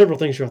several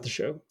things throughout the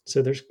show.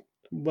 So there's,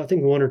 I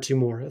think, one or two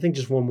more. I think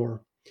just one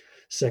more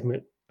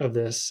segment of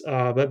this.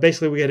 But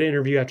basically, we got an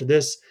interview after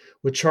this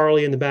with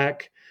Charlie in the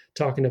back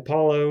talking to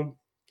Apollo.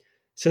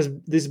 Says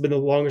this has been the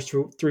longest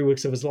 3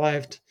 weeks of his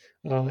life.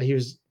 He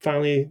was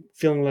finally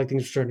feeling like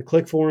things were starting to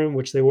click for him,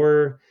 which they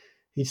were.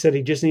 He said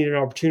he just needed an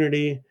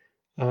opportunity.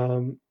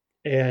 And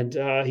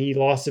he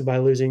lost it by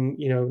losing,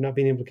 not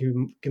being able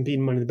to compete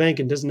in Money in the Bank,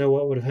 and doesn't know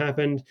what would have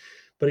happened.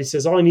 But he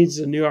says all he needs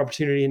is a new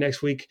opportunity. And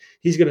next week,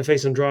 he's going to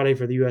face Andrade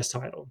for the U.S.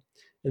 title.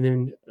 And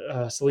then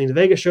Selena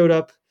Vega showed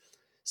up,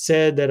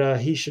 said that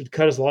he should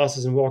cut his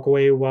losses and walk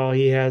away while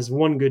he has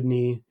one good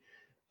knee.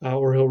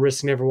 or he'll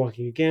risk never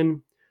walking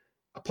again.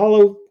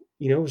 Apollo,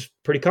 was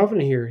pretty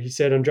confident here. He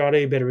said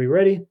Andrade better be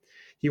ready.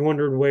 He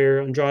wondered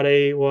where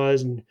Andrade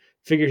was and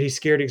figured he's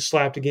scared to get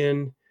slapped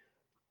again.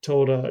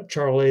 Told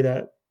Charlie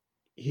that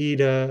he'd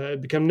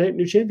become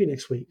new champion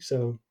next week.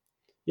 So,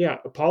 yeah,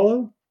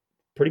 Apollo,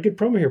 pretty good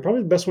promo here.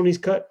 Probably the best one he's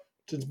cut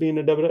since being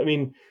a WWE. I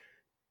mean,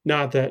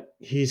 not that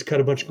he's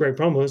cut a bunch of great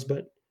promos,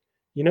 but,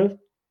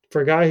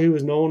 for a guy who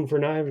was known for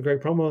not having a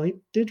great promo, he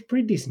did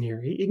pretty decent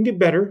here. He can get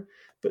better,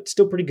 but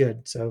still pretty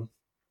good. So,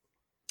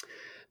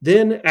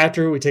 then,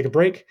 after we take a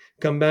break,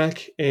 come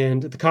back,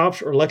 and the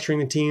cops are lecturing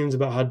the teams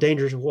about how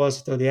dangerous it was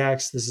to throw the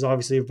axe. This is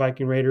obviously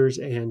Viking Raiders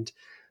and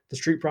the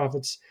Street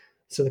Profits.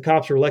 So the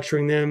cops are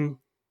lecturing them.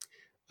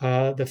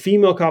 The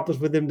female cop was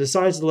with them,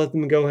 decides to let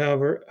them go,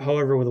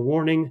 however, with a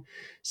warning,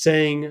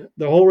 saying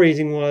the whole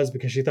reason was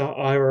because she thought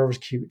Ivar was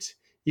cute,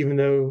 even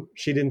though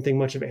she didn't think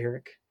much of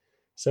Eric.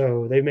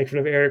 So they make fun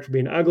of Eric for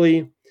being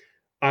ugly.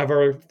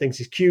 Ivar thinks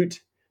he's cute.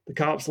 The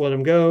cops let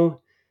him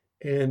go,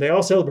 and they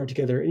all celebrate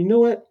together. And you know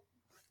what?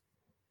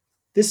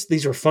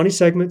 These were funny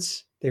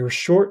segments. They were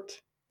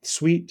short,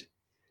 sweet.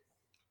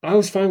 I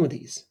was fine with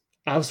these.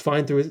 I was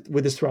fine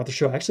with this throughout the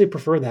show. I actually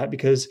prefer that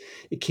because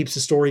it keeps the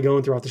story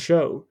going throughout the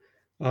show.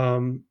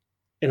 And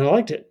I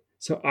liked it.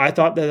 So I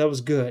thought that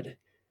was good.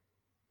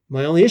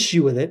 My only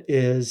issue with it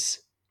is,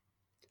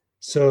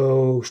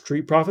 so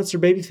Street Profits are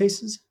baby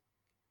faces,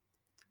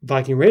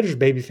 Viking Raiders are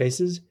baby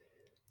faces,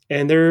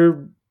 and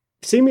they're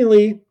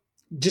seemingly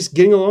just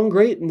getting along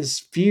great in this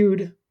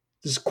feud,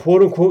 this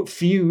quote unquote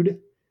feud.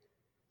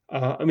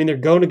 They're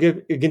going to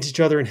get against each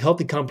other in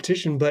healthy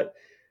competition, but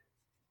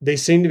they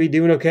seem to be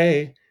doing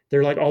okay.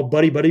 They're like all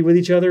buddy with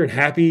each other and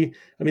happy.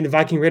 I mean, the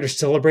Viking Raiders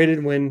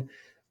celebrated when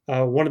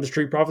one of the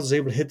Street Profits was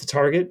able to hit the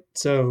target.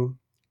 So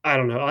I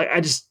don't know.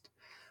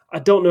 I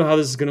don't know how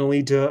this is going to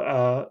lead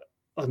to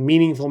a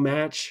meaningful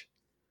match.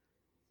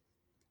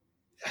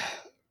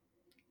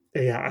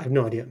 Yeah, I have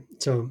no idea.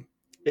 So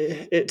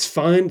it's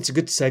fine. It's a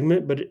good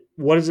segment, but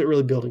what is it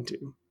really building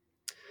to?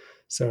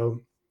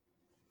 So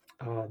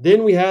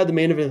then we had the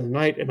main event of the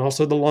night and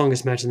also the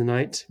longest match of the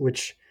night,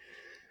 which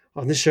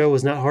on this show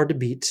was not hard to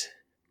beat.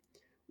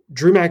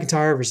 Drew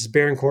McIntyre versus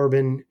Baron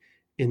Corbin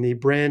in the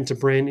Brand to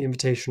Brand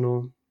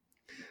Invitational.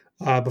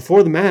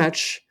 Before the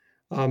match,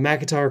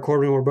 McIntyre and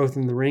Corbin were both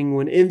in the ring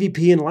when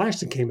MVP and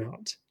Lashley came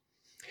out.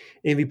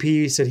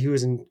 MVP said he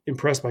was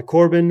impressed by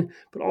Corbin,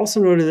 but also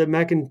noted that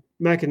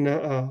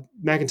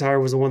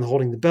McIntyre was the one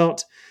holding the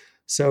belt.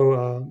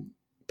 So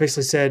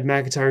basically said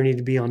McIntyre needed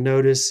to be on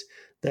notice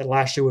that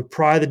Lashley would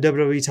pry the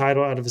WWE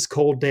title out of his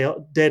cold,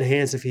 dead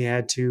hands if he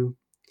had to.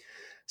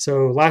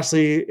 So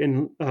Lashley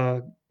and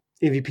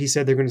MVP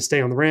said they're going to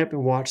stay on the ramp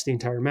and watch the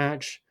entire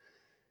match.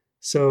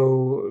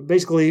 So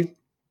basically,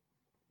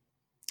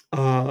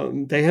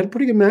 they had a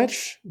pretty good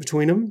match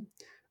between them.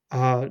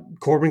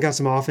 Corbin got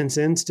some offense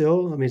in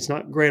still. I mean, it's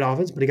not great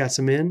offense, but he got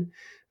some in.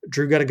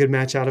 Drew got a good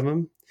match out of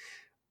him.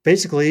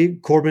 Basically,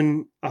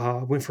 Corbin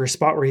went for a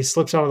spot where he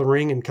slips out of the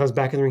ring and comes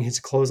back in the ring, hits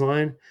a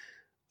clothesline.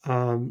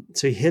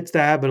 So he hits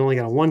that, but only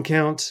got a 1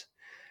 count.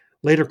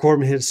 Later,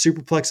 Corbin hit a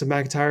superplex of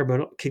McIntyre,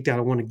 but kicked out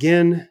of 1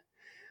 again.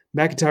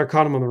 McIntyre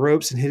caught him on the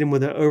ropes and hit him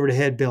with an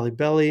over-the-head belly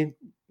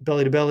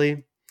to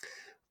belly.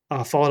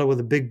 Followed it with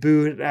a big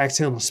boot, axe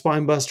handle,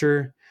 spine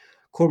buster.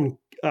 Corbin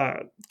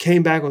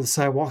came back with a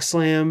sidewalk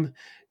slam.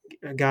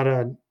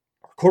 Corbin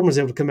was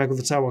able to come back with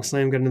a sidewalk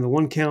slam, got another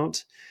 1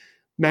 count.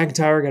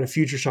 McIntyre got a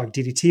future shock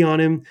DDT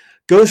on him.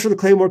 Goes for the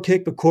Claymore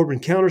kick, but Corbin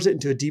counters it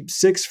into a deep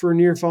 6 for a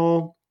near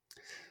fall.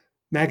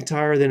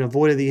 McIntyre then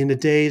avoided the end of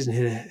days and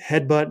hit a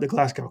headbutt, the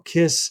Glasgow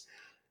kiss.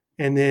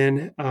 And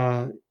then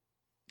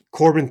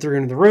Corbin threw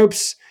into the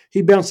ropes.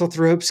 He bounced off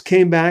the ropes,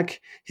 came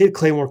back, hit a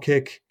Claymore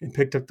kick, and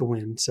picked up the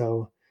win.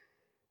 So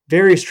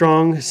very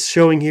strong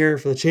showing here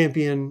for the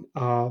champion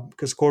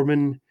because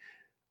Corbin,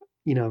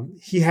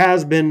 he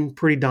has been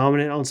pretty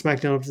dominant on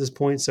SmackDown up to this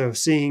point. So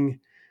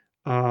seeing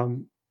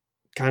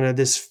kind of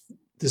this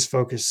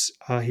focus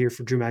here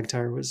for Drew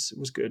McIntyre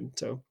was good.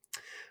 So,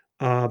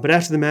 but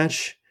after the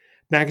match,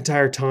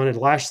 McIntyre taunted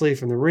Lashley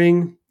from the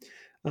ring,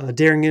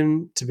 daring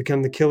him to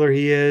become the killer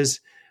he is.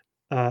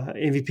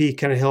 MVP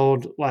kind of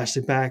held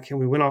Lashley back, and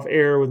we went off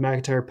air with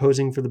McIntyre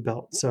posing for the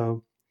belt.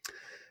 So,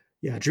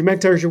 yeah, Drew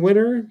McIntyre's your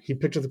winner. He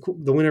picked up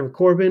the winner of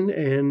Corbin,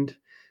 and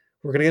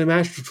we're going to get a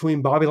match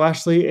between Bobby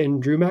Lashley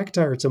and Drew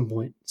McIntyre at some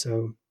point.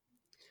 So,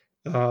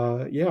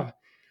 yeah.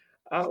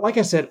 Like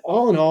I said,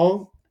 all in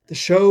all, the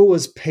show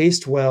was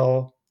paced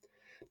well.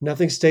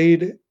 Nothing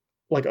overstayed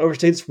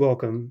its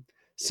welcome.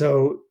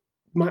 So,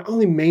 my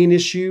only main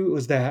issue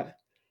was that,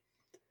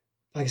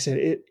 like I said,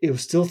 it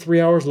was still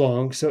 3 hours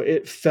long, so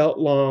it felt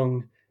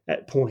long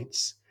at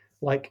points.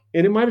 And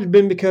it might have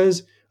been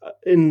because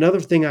another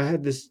thing I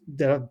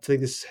think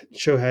this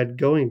show had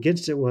going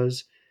against it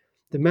was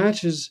the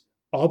matches,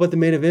 all but the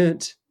main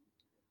event,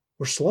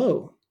 were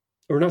slow,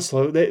 or not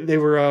slow. They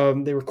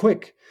were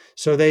quick,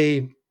 so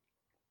they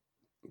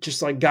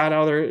just got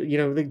out there.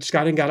 They just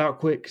got in, got out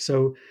quick.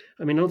 So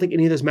I don't think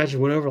any of those matches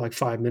went over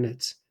 5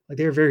 minutes.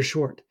 They were very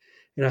short,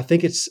 and I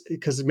think it's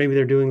because maybe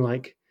they're doing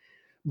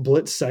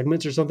blitz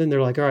segments or something.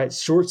 They're like, all right,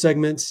 short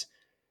segments,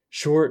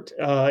 short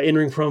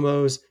in-ring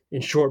promos,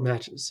 and short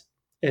matches.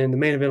 And the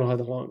main event will have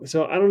the long.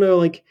 So I don't know,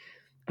 like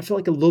I feel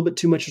like a little bit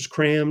too much was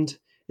crammed.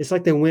 It's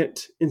like they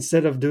went,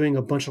 instead of doing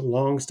a bunch of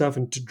long stuff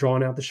and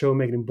drawing out the show,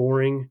 making it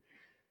boring,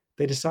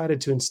 they decided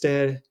to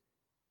instead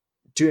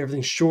do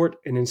everything short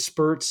and in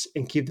spurts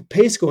and keep the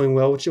pace going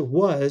well, which it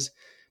was,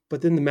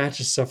 but then the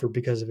matches suffered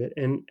because of it.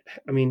 And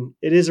I mean,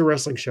 it is a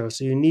wrestling show,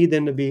 so you need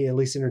them to be at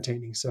least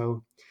entertaining.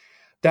 So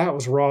that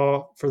was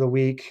Raw for the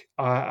week.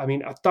 I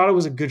mean, I thought it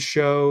was a good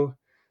show,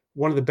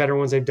 one of the better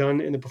ones they've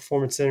done in the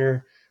Performance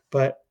Center,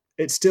 but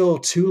it's still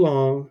too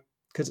long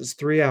because it's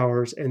 3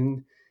 hours.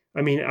 And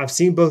I mean, I've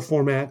seen both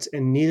formats,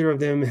 and neither of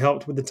them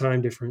helped with the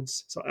time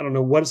difference. So I don't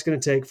know what it's going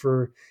to take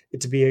for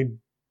it to be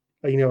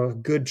a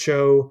good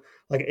show,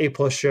 like an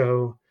A+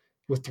 show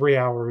with 3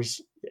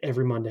 hours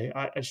every Monday.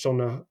 I just don't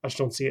know. I just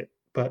don't see it,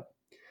 but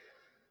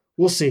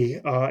we'll see.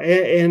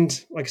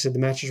 And like I said, the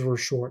matches were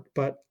short,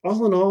 but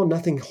all in all,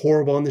 nothing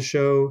horrible on the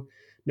show.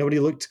 Nobody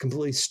looked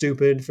completely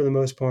stupid for the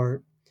most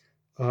part.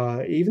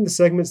 Even the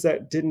segments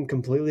that didn't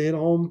completely hit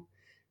home,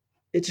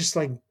 it just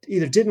like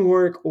either didn't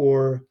work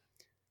or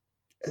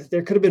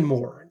there could have been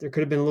more. There could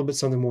have been a little bit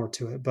something more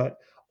to it. But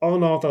all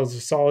in all, I thought it was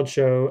a solid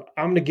show.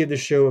 I'm going to give this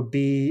show a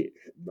B,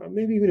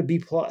 maybe even a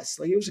B+.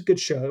 Like it was a good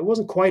show. It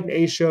wasn't quite an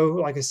A show,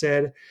 like I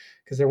said,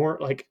 because there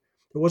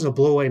wasn't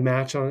a blowaway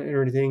match on it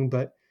or anything.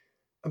 But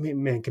I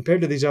mean, man,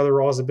 compared to these other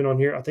Raws that have been on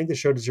here, I think the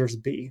show deserves a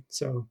B.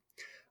 So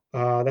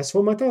that's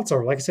what my thoughts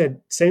are. Like I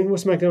said, same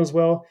with SmackDown as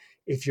well.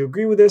 If you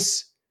agree with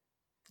this,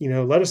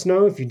 let us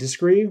know. If you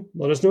disagree,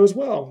 let us know as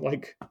well.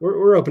 Like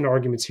we're open to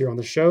arguments here on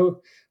the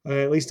show.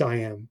 At least I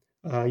am.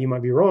 You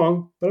might be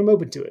wrong, but I'm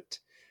open to it.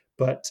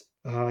 But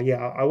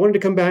yeah, I wanted to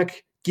come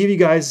back, give you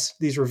guys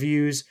these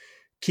reviews,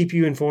 keep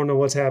you informed on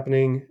what's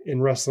happening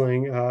in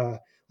wrestling.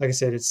 Like I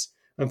said, it's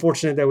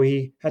unfortunate that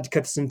we had to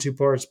cut this in 2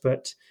 parts,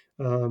 but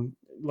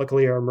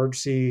luckily our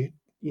emergency,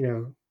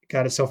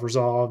 got itself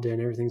resolved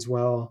and everything's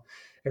well.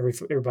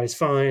 Everybody's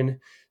fine.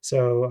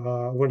 So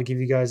I wanted to give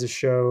you guys a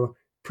show.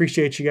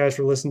 Appreciate you guys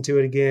for listening to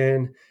it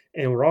again.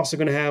 And we're also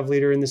going to have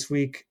later in this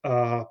week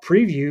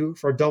preview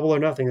for Double or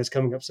Nothing that's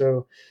coming up.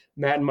 So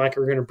Matt and Mike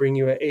are going to bring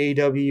you an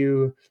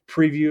AEW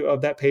preview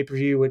of that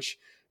pay-per-view, which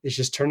is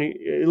just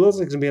it looks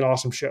like it's going to be an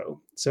awesome show.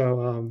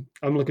 So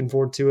I'm looking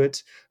forward to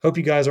it. Hope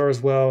you guys are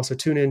as well. So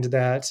tune into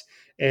that.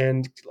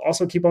 And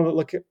also keep on the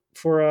lookout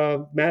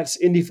for Matt's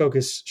indie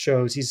focus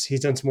shows. He's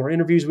done some more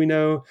interviews, we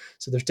know.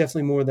 So there's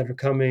definitely more that are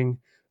coming.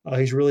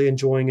 He's really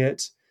enjoying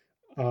it.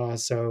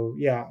 So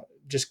yeah,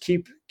 just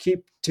keep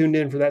tuned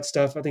in for that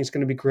stuff. I think it's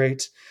going to be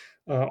great.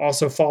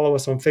 Also follow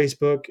us on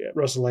Facebook at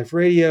Wrestle Life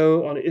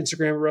Radio, on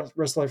Instagram at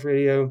Wrestle Life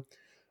Radio,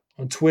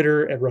 on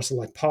Twitter at Wrestle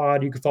Life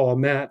Pod. You can follow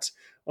Matt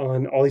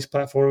on all these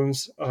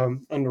platforms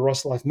under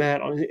Wrestle Life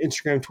Matt on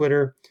Instagram,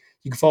 Twitter.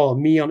 You can follow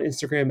me on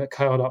Instagram at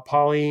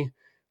Kyle.Poly.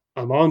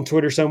 I'm on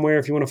Twitter somewhere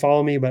if you want to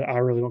follow me, but I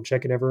really don't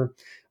check it ever.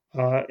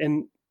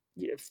 And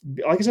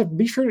like I said,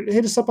 be sure to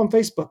hit us up on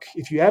Facebook.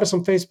 If you add us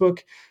on Facebook,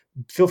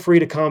 feel free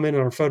to comment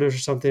on our photos or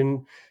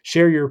something.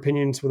 Share your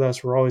opinions with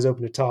us. We're always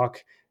open to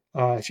talk.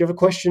 If you have a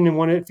question and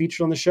want it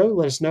featured on the show,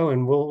 let us know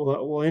and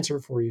we'll answer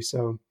it for you.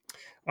 So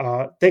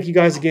thank you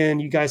guys again.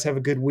 You guys have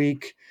a good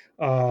week.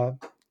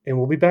 And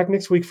we'll be back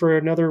next week for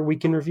another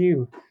week in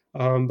review.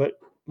 But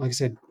like I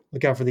said,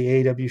 look out for the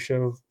AEW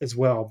show as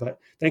well. But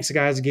thanks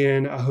guys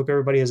again. I hope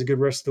everybody has a good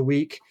rest of the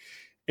week.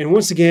 And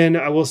once again,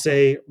 I will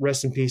say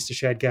rest in peace to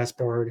Shad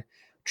Gaspard,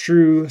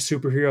 true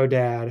superhero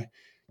dad.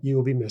 You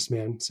will be missed,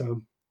 man.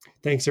 So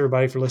thanks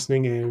everybody for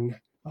listening, and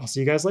I'll see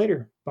you guys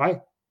later.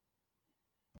 Bye.